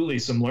absolutely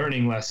some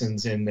learning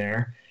lessons in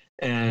there.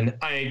 And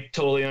I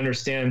totally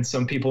understand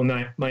some people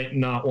might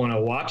not want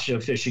to watch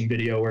a fishing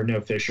video where no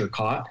fish are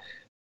caught,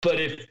 but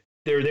if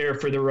they're there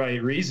for the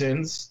right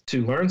reasons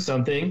to learn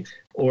something,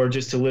 or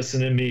just to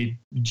listen to me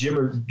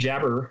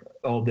jabber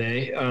all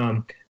day,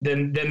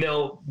 then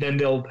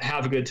they'll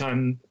have a good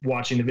time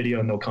watching the video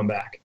and they'll come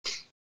back.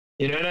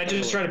 And I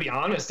just try to be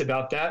honest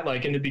about that.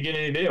 Like in the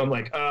beginning of the video, I'm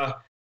like,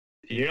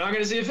 you're not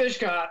going to see a fish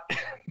caught,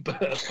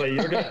 but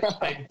you're gonna,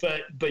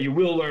 but you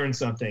will learn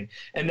something.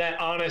 And that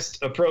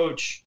honest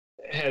approach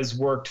has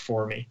worked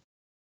for me.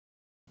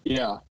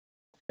 Yeah.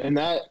 And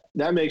that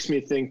makes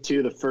me think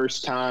too, the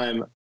first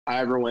time I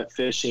ever went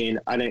fishing,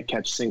 I didn't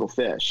catch a single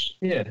fish.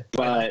 Yeah.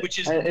 But which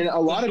is and a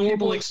lot of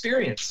people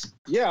experience.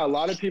 Yeah. A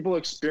lot of people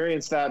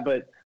experience that,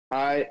 but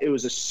it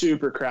was a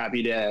super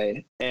crappy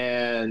day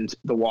and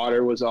the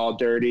water was all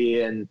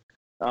dirty. And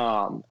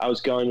I was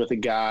going with a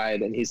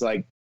guide and he's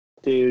like,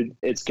 dude,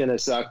 it's going to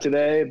suck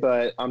today,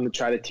 but I'm going to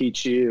try to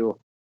teach you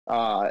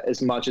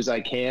as much as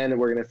I can. And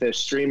we're going to fish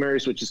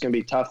streamers, which is going to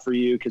be tough for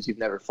you because you've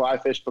never fly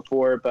fished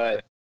before.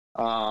 But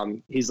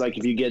he's like,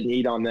 if you get an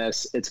eat on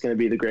this, it's going to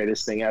be the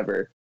greatest thing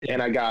ever. And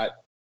I got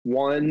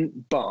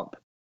one bump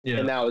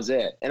and that was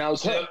it. And I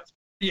was hooked.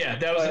 Yeah,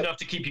 that was enough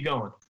to keep you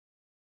going.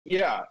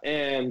 Yeah.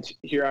 And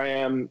here I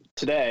am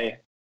today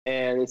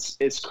and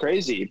it's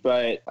crazy.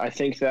 But I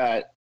think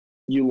that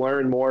you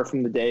learn more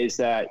from the days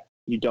that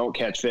you don't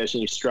catch fish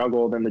and you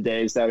struggle than the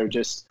days that are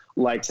just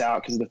lights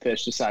out because the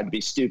fish decide to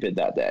be stupid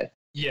that day.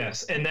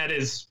 Yes, and that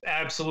is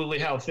absolutely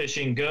how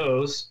fishing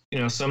goes.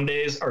 Some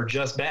days are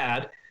just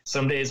bad,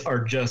 some days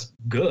are just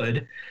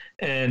good,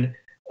 and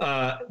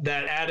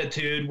that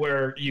attitude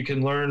where you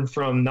can learn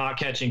from not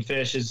catching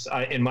fish is,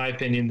 in my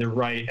opinion, the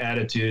right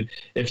attitude.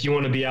 If you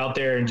want to be out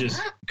there and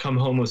just come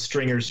home with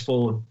stringers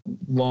full of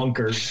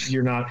lunkers,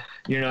 you're not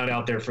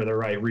out there for the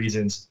right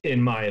reasons,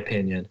 in my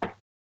opinion.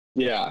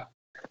 Yeah.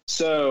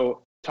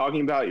 So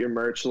talking about your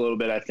merch a little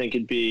bit, I think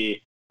it'd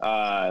be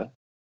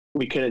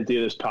we couldn't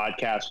do this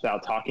podcast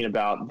without talking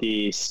about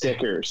the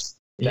stickers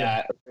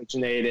that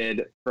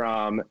originated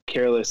from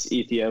Careless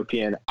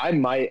Ethiopian. I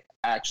might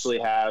actually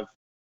have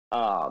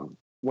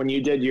when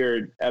you did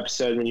your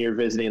episode when you were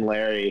visiting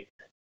Larry,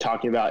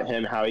 talking about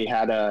him, how he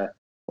had a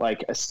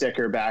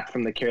sticker back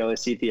from the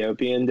Careless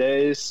Ethiopian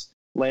days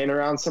laying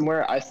around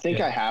somewhere. I think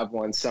I have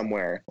one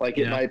somewhere.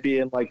 It might be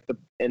in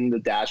the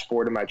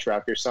dashboard of my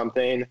truck or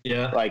something.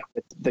 Yeah. Like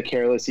the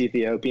Careless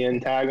Ethiopian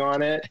tag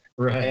on it.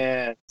 Right.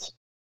 And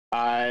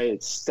I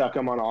stuck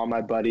them on all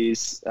my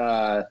buddies,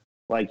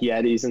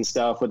 Yetis and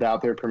stuff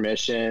without their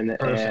permission.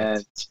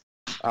 Perfect.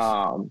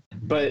 And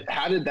but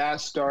how did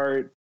that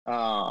start?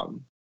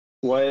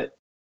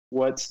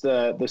 What's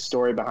the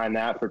story behind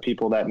that for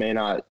people that may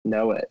not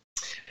know it?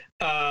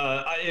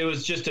 It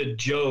was just a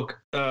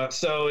joke.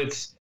 So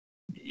it's,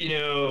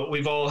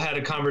 we've all had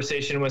a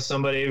conversation with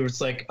somebody who's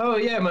like, oh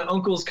yeah, my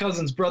uncle's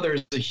cousin's brother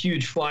is a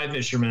huge fly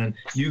fisherman.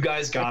 You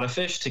guys got to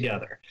fish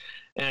together.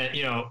 And,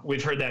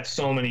 we've heard that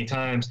so many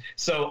times.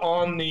 So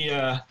on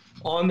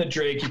the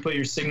Drake, you put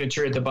your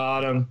signature at the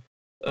bottom.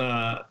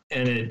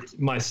 And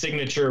my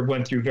signature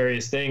went through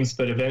various things,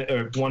 but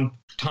one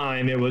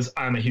time it was,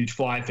 I'm a huge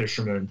fly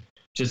fisherman,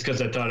 just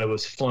because I thought it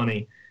was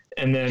funny.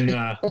 And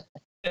then,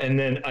 and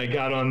then I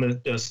got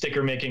on the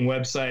sticker making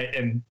website,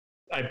 and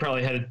I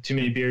probably had too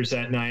many beers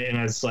that night, and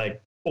I was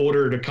like,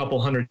 ordered a couple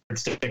hundred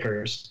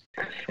stickers.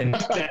 And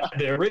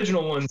the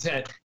original ones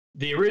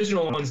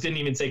didn't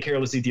even say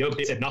Careless Ethiopia.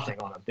 They said nothing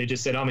on them. They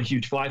just said, I'm a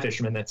huge fly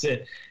fisherman. That's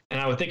it. And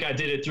I would think I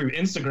did it through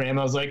Instagram.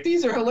 I was like,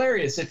 these are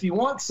hilarious. If you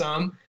want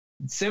some,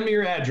 send me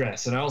your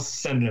address and I'll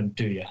send them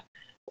to you.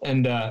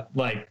 And I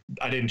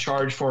didn't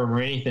charge for them or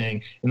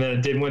anything. And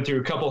then I went through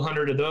a couple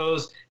hundred of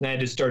those, and I had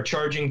to start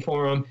charging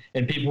for them.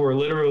 And people were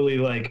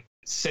literally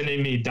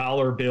sending me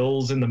dollar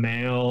bills in the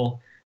mail.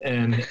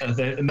 And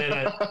then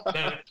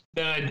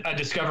I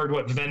discovered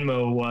what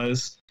Venmo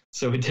was.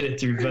 So we did it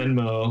through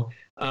Venmo.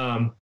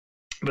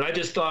 But I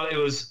just thought it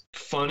was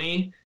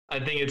funny. I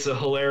think it's a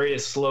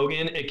hilarious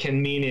slogan. It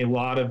can mean a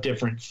lot of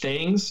different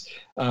things.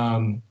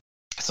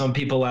 Some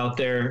people out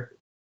there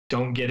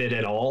don't get it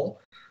at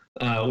all,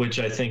 which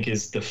I think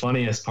is the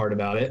funniest part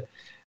about it.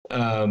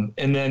 And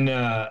then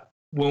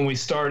when we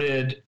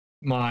started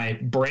my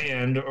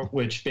brand,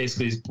 which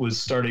basically was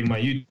starting my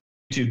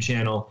YouTube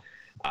channel,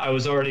 I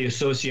was already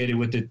associated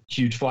with the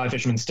huge fly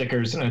fisherman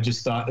stickers, and I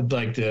just thought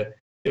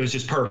it was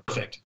just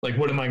perfect.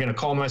 What am I going to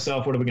call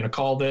myself? What are we going to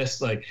call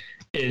this?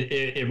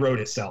 It wrote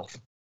itself.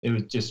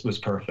 It was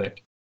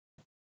perfect.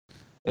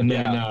 And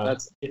then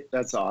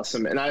that's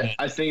awesome. And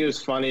I think it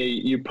was funny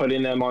you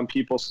putting them on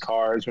people's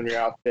cars when you're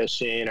out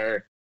fishing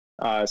or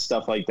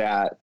stuff like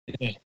that.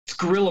 It's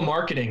guerrilla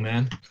marketing,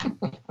 man.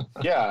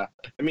 Yeah.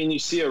 I mean, you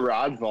see a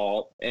rod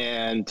vault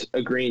and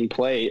a green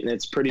plate, and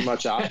it's pretty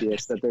much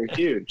obvious that they're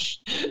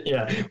huge.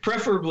 Yeah,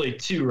 preferably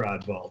 2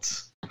 rod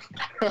vaults.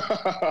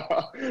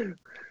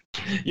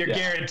 You're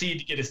guaranteed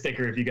to get a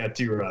sticker if you got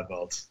 2 rod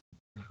vaults.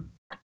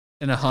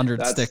 And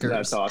 100 stickers.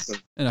 That's awesome.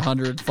 And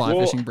 100 fly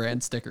fishing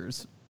brand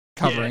stickers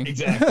covering. Yeah,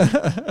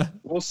 exactly.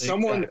 Well,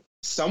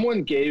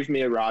 someone gave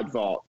me a rod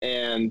vault,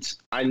 and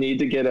I need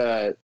to get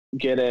a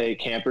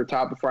camper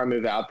top before I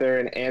move out there.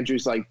 And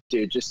Andrew's like,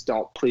 dude,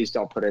 please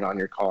don't put it on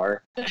your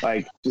car.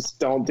 Like, just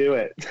don't do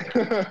it.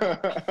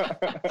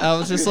 I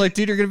was just like,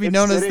 dude, you're going to be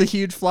known as the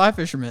huge fly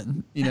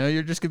fisherman. You know,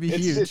 you're just going to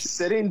be huge.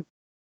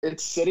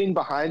 It's sitting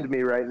behind me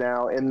right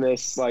now in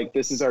this, like,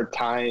 this is our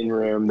tying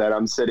room that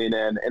I'm sitting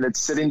in, and it's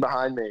sitting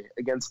behind me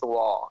against the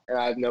wall, and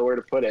I have nowhere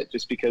to put it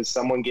just because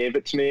someone gave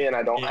it to me and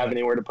I don't have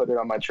anywhere to put it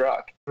on my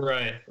truck.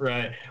 Right.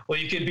 Well,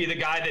 you could be the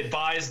guy that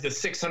buys the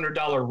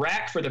 $600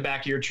 rack for the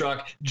back of your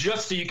truck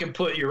just so you can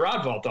put your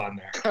rod vault on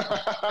there.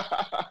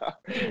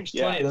 There's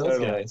plenty of those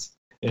guys.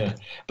 Yeah.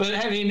 But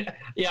I mean,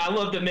 I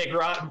love to make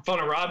fun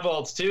of rod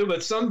vaults too,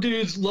 but some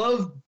dudes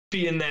love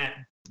being that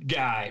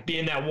guy,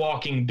 being that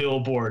walking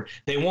billboard.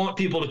 They want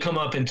people to come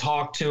up and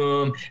talk to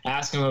them,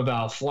 ask them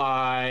about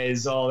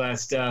flies, all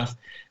that stuff.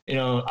 You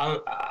know,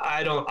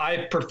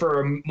 I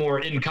prefer a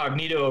more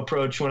incognito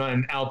approach when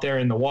I'm out there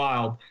in the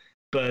wild,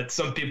 but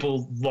some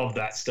people love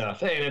that stuff.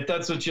 Hey, and if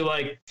that's what you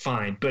like,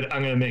 fine, but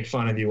I'm going to make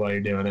fun of you while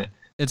you're doing it.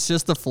 It's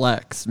just a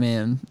flex,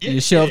 man.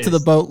 You show up to the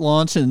boat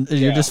launch and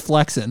you're just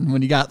flexing.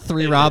 When you got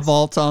 3 rod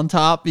vaults on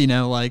top, you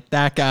know, like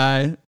that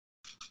guy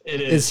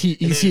he's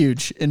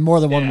huge in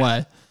more than one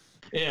way.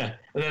 Yeah,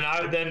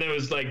 and then there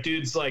was like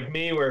dudes like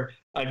me where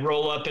I'd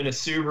roll up in a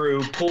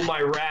Subaru, pull my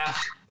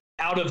raft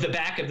out of the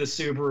back of the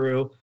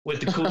Subaru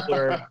with the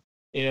cooler,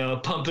 you know,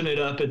 pumping it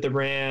up at the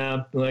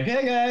ramp, like,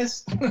 hey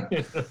guys,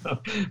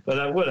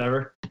 but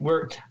whatever.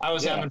 I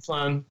was having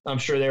fun. I'm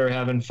sure they were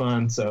having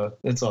fun, so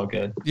it's all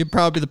good. You'd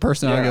probably be the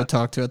person I'd go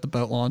talk to at the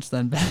boat launch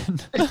then, Ben.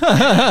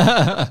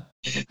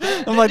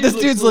 I'm like, this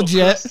dude's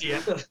legit.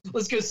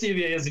 Let's go see if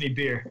he has any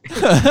beer.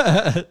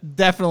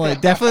 Definitely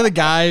the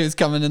guy who's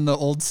coming in the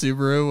old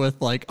Subaru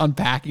with like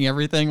unpacking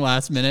everything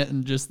last minute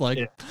and just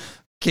like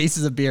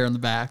cases of beer in the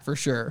back for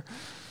sure.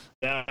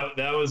 That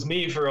was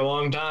me for a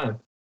long time.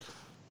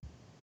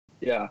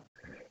 Yeah.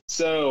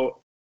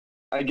 So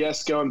I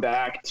guess going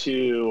back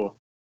to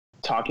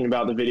talking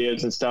about the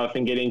videos and stuff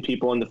and getting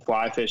people into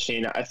fly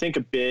fishing, I think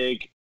a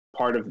big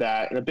part of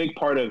that and a big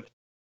part of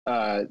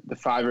the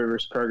Five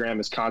Rivers program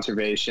is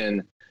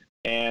conservation.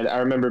 And I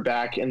remember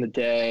back in the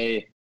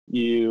day,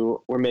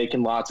 you were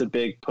making lots of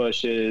big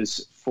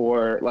pushes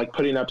for like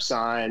putting up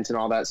signs and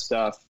all that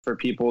stuff for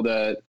people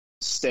to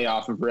stay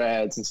off of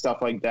reds and stuff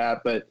like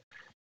that. But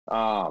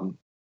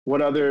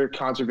what other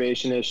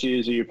conservation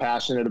issues are you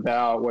passionate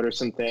about? What are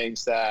some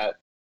things that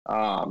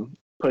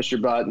push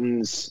your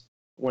buttons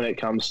when it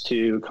comes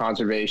to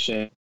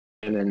conservation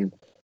and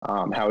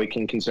how we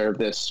can conserve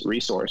this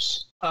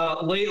resource?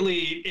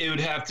 Lately, it would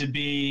have to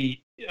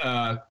be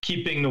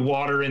keeping the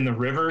water in the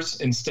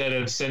rivers instead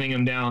of sending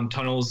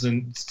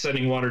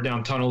water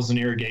down tunnels and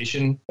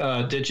irrigation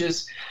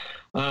ditches.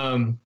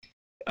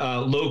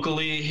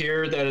 Locally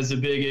here, that is a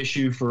big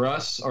issue for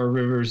us. Our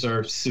rivers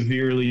are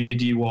severely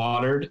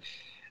dewatered.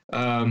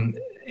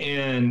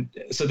 And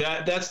so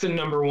that's the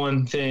number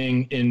one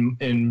thing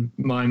in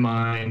my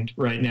mind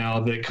right now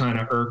that kind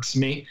of irks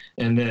me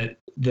and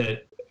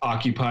that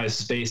occupies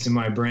space in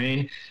my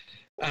brain.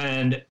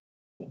 And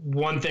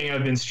one thing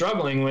I've been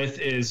struggling with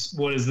is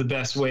what is the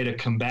best way to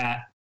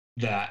combat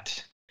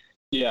that?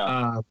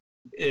 Yeah.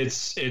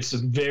 It's a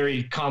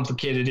very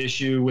complicated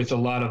issue with a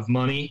lot of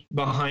money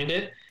behind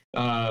it.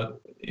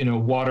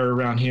 Water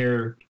around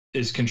here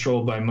is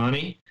controlled by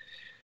money.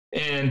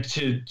 And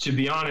to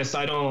be honest,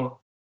 I don't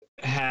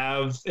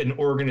have an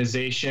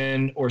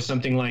organization or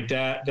something like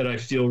that I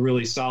feel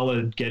really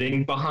solid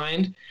getting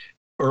behind,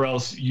 or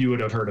else you would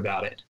have heard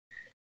about it.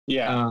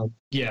 Yeah.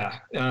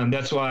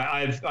 That's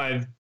why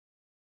I've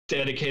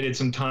dedicated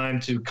some time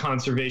to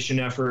conservation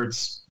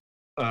efforts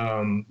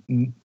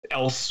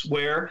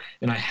elsewhere,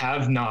 and I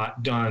have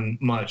not done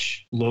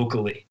much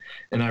locally,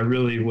 and I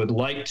really would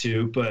like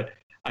to, but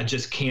I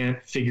just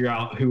can't figure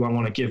out who I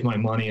want to give my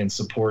money and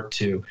support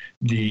to.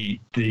 The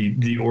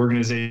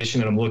organization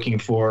that I'm looking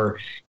for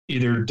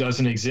either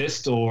doesn't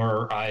exist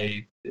or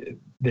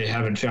they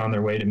haven't found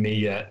their way to me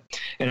yet.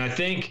 And I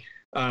think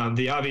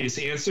the obvious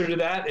answer to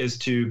that is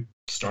to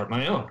start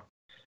my own.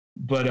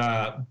 But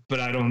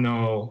I don't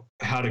know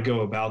how to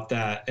go about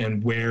that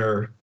and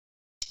where.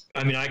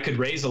 I mean, I could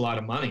raise a lot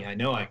of money. I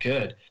know I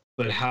could,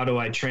 but how do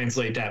I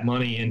translate that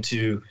money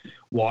into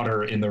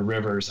water in the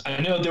rivers?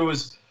 I know there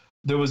was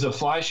a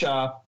fly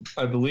shop,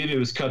 I believe it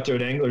was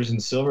Cutthroat Anglers in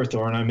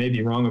Silverthorne. I may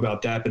be wrong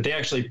about that, but they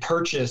actually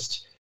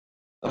purchased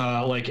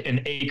like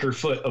an acre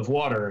foot of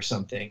water or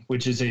something,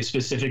 which is a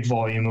specific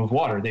volume of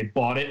water. They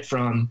bought it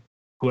from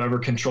whoever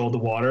controlled the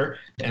water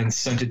and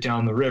sent it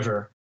down the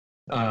river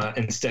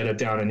instead of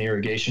down an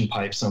irrigation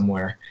pipe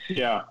somewhere.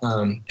 Yeah.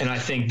 And I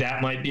think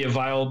that might be a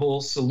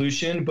viable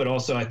solution, but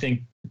also I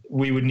think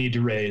we would need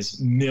to raise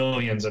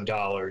millions of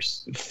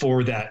dollars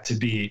for that to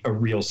be a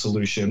real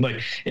solution.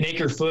 Like an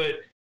acre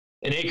foot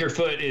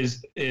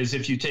is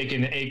if you take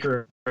an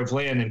acre of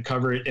land and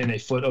cover it in a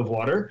foot of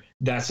water,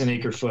 that's an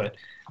acre foot.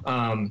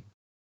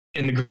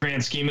 in the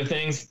grand scheme of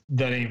things,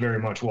 that ain't very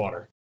much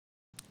water.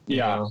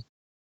 Yeah.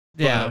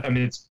 Yeah. But, I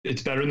mean,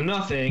 it's better than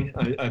nothing.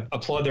 I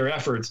applaud their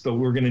efforts, but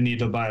we're going to need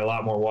to buy a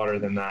lot more water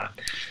than that.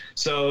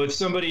 So if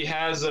somebody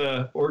has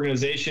an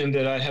organization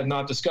that I have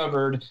not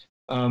discovered,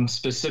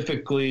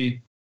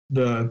 specifically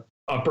the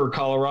Upper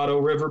Colorado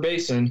River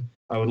Basin,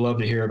 I would love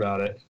to hear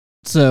about it.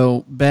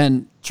 So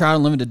Ben, Trout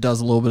Unlimited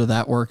does a little bit of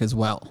that work as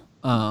well.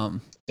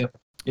 Yep.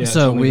 Yeah,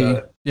 so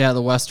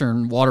the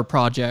Western Water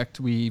Project,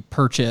 we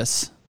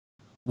purchase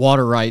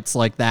water rights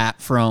like that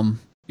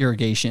from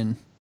irrigation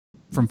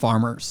from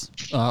farmers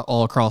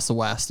all across the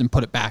West and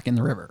put it back in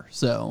the river.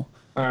 So,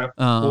 all right.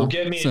 Well,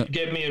 get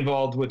me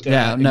involved with that.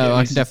 Yeah, no,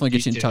 I can definitely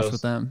get you in touch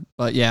with them.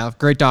 But yeah,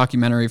 great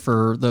documentary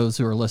for those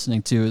who are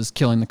listening to is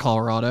Killing the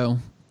Colorado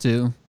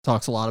too.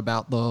 Talks a lot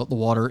about the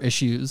water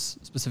issues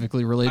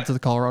specifically related to the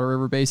Colorado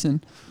River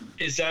Basin.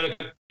 Is that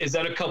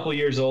a couple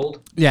years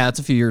old? Yeah, it's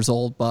a few years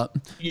old, but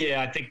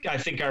yeah, I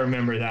think I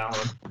remember that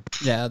one.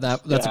 Yeah,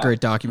 that's a great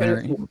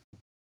documentary.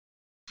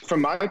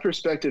 From my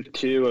perspective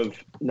too, of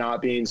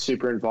not being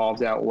super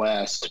involved out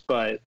west,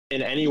 but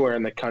in anywhere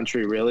in the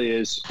country really,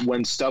 is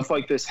when stuff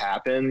like this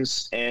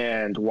happens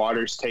and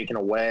water's taken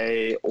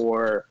away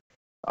or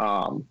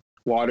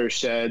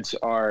watersheds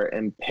are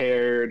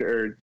impaired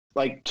or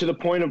like to the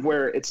point of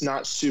where it's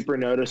not super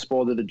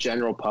noticeable to the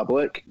general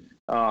public,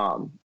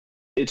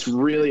 it's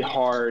really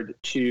hard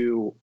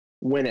to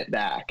win it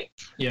back.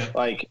 Yeah.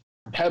 Like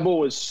Pebble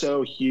was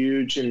so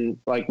huge, and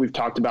like we've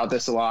talked about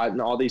this a lot,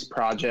 and all these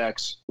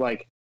projects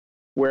like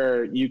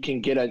where you can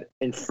get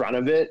in front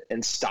of it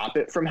and stop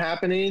it from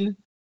happening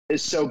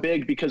is so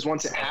big, because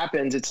once it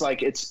happens, it's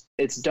like it's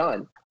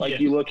done. Like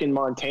you look in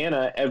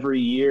Montana every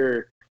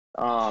year,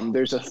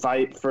 there's a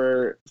fight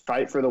for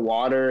the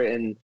water,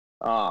 and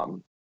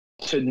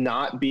to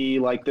not be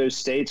like those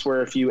states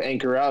where if you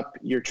anchor up,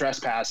 you're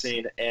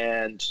trespassing,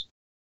 and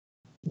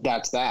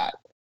that's that.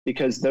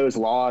 Because those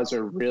laws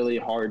are really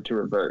hard to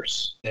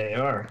reverse. They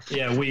are.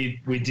 Yeah, we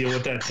deal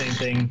with that same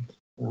thing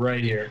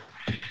right here.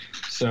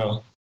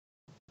 So,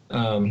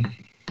 well,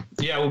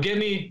 give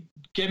me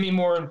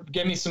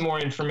some more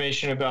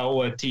information about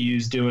what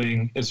TU's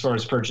doing as far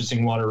as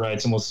purchasing water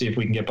rights, and we'll see if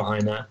we can get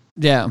behind that.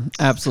 Yeah,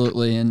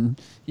 absolutely. And,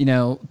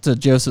 to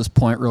Joseph's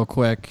point real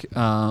quick,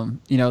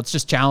 it's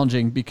just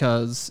challenging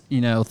because,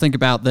 think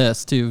about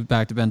this too,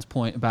 back to Ben's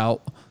point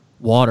about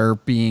water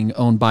being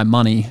owned by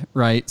money,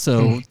 right?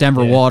 So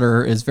Denver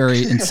Water is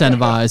very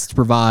incentivized to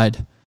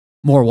provide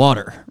more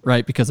water,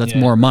 right? Because that's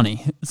more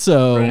money.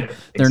 So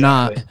they're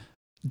not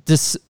they're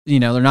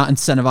not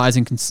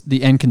incentivizing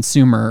the end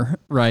consumer,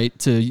 right,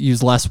 to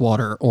use less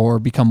water or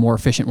become more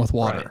efficient with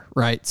water,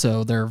 right?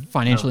 So they're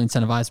financially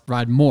incentivized to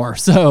provide more.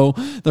 So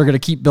they're going to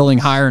keep building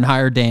higher and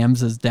higher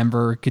dams as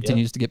Denver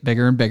continues to get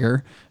bigger and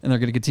bigger, and they're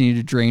going to continue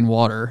to drain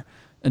water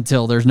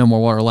until there's no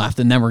more water left.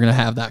 And then we're going to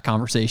have that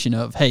conversation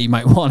of, hey, you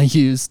might want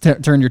to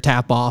turn your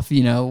tap off,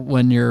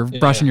 when you're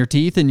brushing your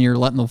teeth and you're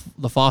letting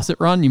the faucet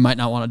run. You might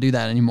not want to do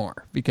that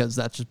anymore because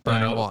that's just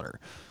burning water.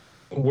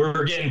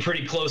 We're getting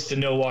pretty close to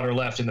no water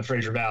left in the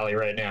Fraser Valley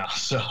right now.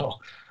 So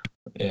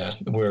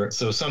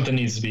so something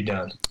needs to be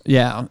done.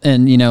 Yeah.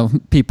 And,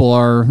 people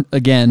are,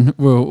 again,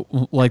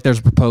 like there's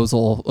a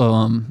proposal,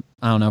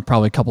 I don't know,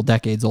 probably a couple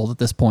decades old at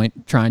this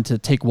point, trying to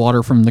take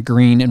water from the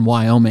Green in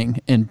Wyoming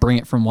and bring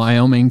it from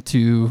Wyoming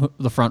to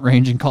the Front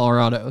Range in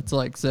Colorado. It's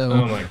like, so,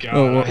 oh my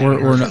God,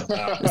 we're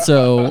not,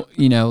 so,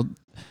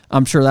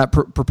 I'm sure that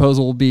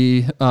proposal will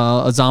be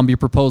a zombie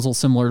proposal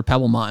similar to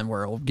Pebble Mine,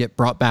 where it will get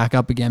brought back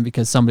up again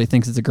because somebody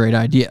thinks it's a great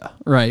idea,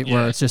 right? Yeah.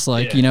 Where it's just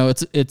like,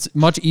 it's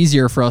much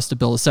easier for us to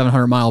build a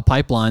 700-mile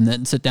pipeline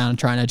than sit down and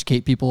try and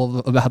educate people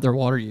about their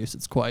water use.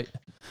 It's quite...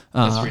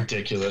 That's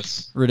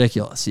ridiculous.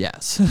 Ridiculous,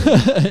 yes.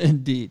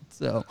 Indeed.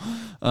 So,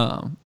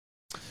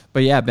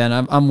 but yeah, Ben,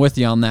 I'm with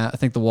you on that. I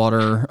think the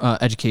water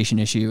education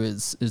issue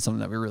is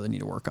something that we really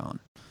need to work on.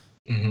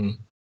 Mm-hmm.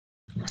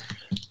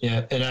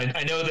 Yeah, and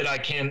I know that I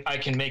can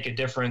make a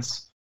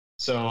difference,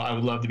 so I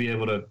would love to be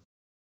able to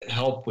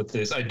help with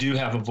this. I do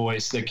have a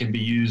voice that can be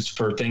used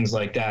for things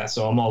like that,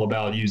 so I'm all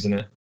about using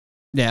it.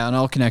 Yeah, and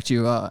I'll connect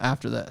you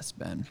after this,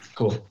 Ben.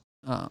 Cool.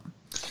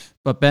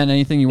 But Ben,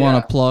 anything you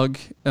want to plug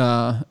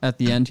at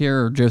the end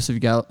here, or Joseph, you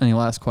got any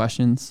last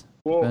questions?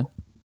 Well,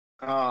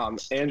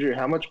 Andrew,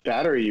 how much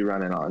battery are you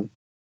running on?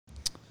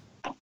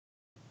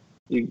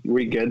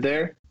 We good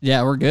there?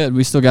 Yeah, we're good.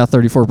 We still got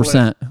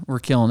 34%. We're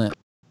killing it.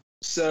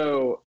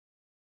 So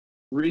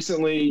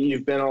recently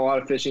you've been on a lot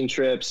of fishing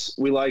trips.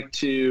 We like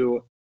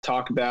to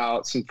talk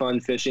about some fun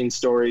fishing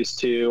stories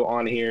too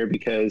on here,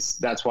 because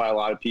that's why a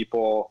lot of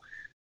people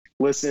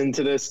listen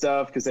to this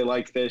stuff, because they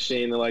like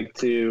fishing. We like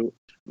to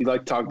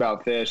talk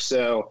about fish.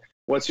 So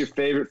what's your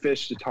favorite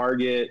fish to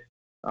target?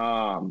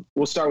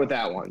 We'll start with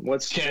that one.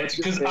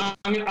 Because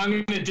I'm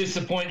going to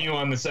disappoint you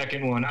on the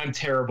second one. I'm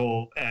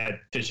terrible at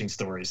fishing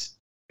stories.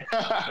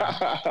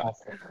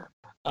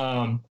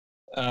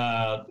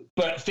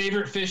 But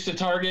favorite fish to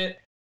target,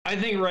 I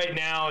think right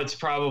now it's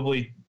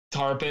probably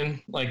tarpon,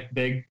 like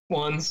big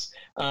ones,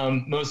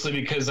 mostly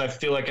because I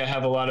feel like I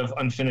have a lot of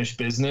unfinished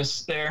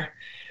business there.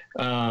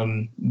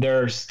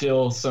 There are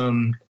still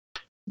some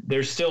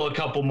there's still a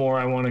couple more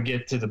I want to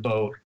get to the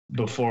boat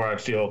before I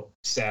feel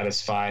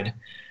satisfied.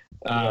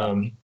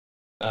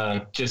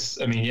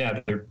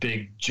 They're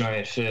big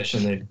giant fish,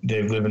 and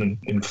they live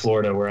in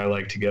Florida where I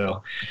like to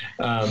go.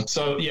 I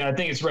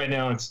think it's right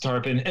now it's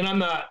tarpon, and I'm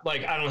not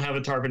like, I don't have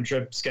a tarpon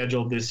trip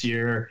scheduled this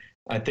year.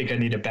 I think I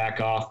need to back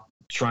off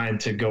trying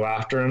to go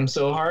after them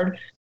so hard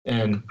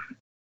and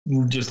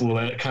just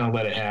let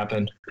it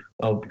happen.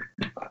 Of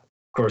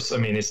course, I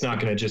mean, it's not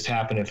going to just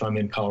happen if I'm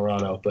in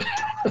Colorado, but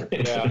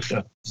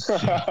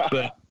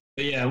but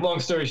yeah, long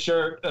story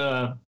short,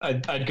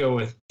 I'd go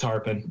with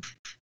tarpon.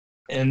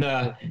 And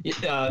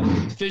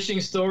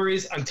fishing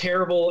stories, I'm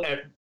terrible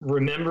at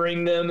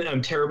remembering them.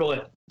 I'm terrible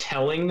at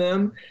telling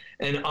them.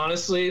 And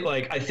honestly,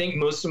 like, I think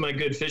most of my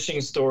good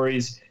fishing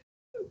stories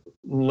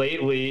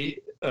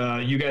lately,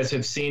 you guys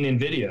have seen in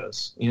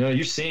videos. You know,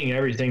 you're seeing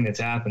everything that's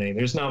happening.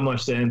 There's not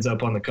much that ends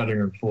up on the cutting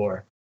room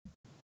floor.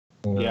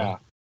 Yeah.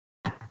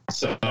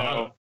 So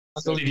I'll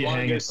leave you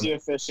hanging. If you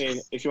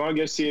want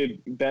to go see a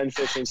Ben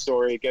fishing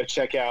story, go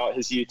check out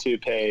his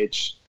YouTube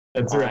page.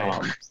 That's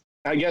right.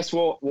 I guess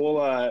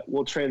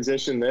we'll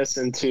transition this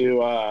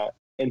into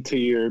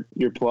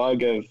your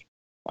plug of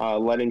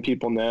letting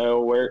people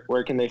know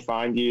where can they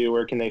find you,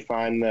 where can they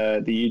find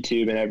the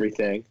YouTube and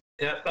everything.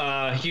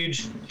 Yep,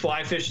 Huge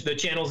Fly Fish. The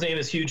channel's name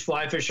is Huge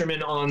Fly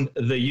Fisherman on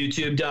the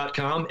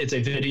YouTube.com. It's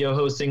a video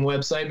hosting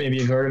website. Maybe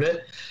you've heard of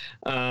it.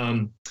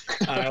 I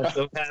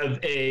also have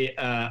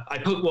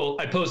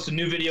I post a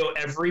new video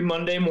every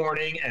Monday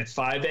morning at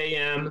 5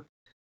 a.m.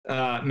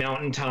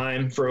 Mountain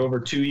time for over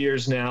 2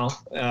 years now.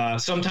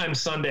 Sometimes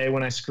Sunday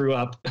when I screw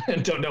up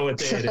and don't know what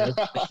day it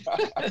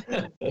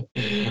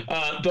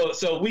is.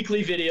 So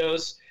weekly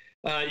videos.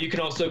 You can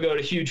also go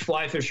to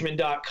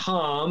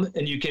hugeflyfisherman.com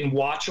and you can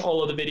watch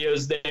all of the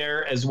videos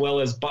there, as well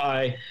as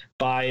buy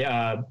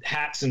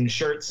hats and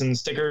shirts and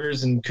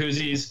stickers and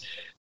koozies.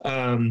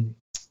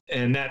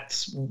 And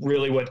that's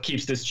really what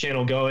keeps this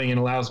channel going and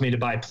allows me to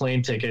buy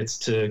plane tickets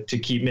to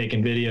keep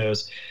making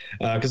videos,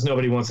 because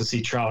nobody wants to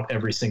see trout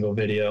every single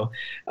video.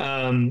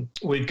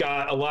 We've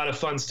got a lot of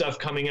fun stuff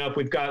coming up.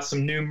 We've got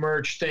some new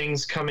merch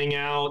things coming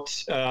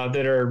out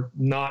that are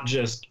not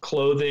just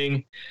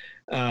clothing.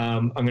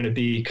 I'm going to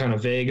be kind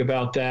of vague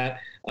about that.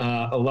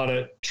 A lot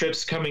of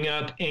trips coming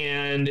up,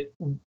 and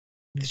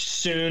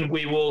soon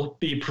we will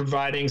be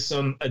providing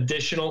some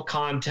additional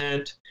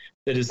content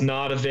that is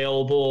not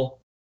available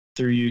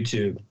through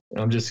YouTube.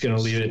 I'm just going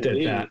to leave it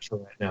at that for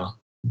right now.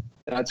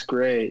 That's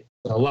great.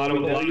 A lot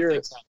of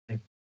things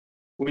happening.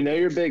 We know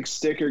you're a big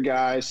sticker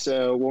guy,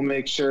 so we'll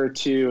make sure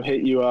to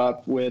hit you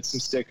up with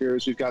some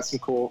stickers. We've got some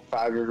cool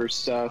Five Rivers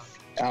stuff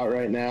out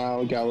right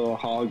now. We got a little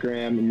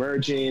hologram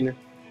emerging.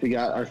 We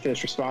got our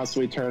Fish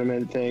Responsibly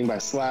tournament thing by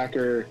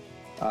Slacker.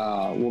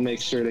 We'll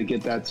make sure to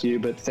get that to you.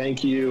 But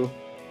thank you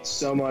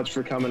so much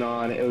for coming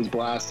on. It was a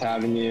blast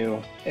having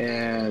you.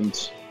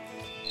 And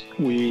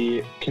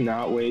we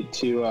cannot wait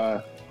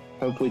to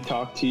hopefully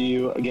talk to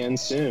you again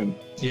soon.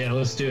 Yeah,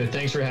 let's do it.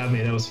 Thanks for having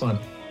me. That was fun.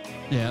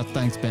 Yeah,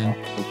 thanks,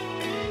 Ben.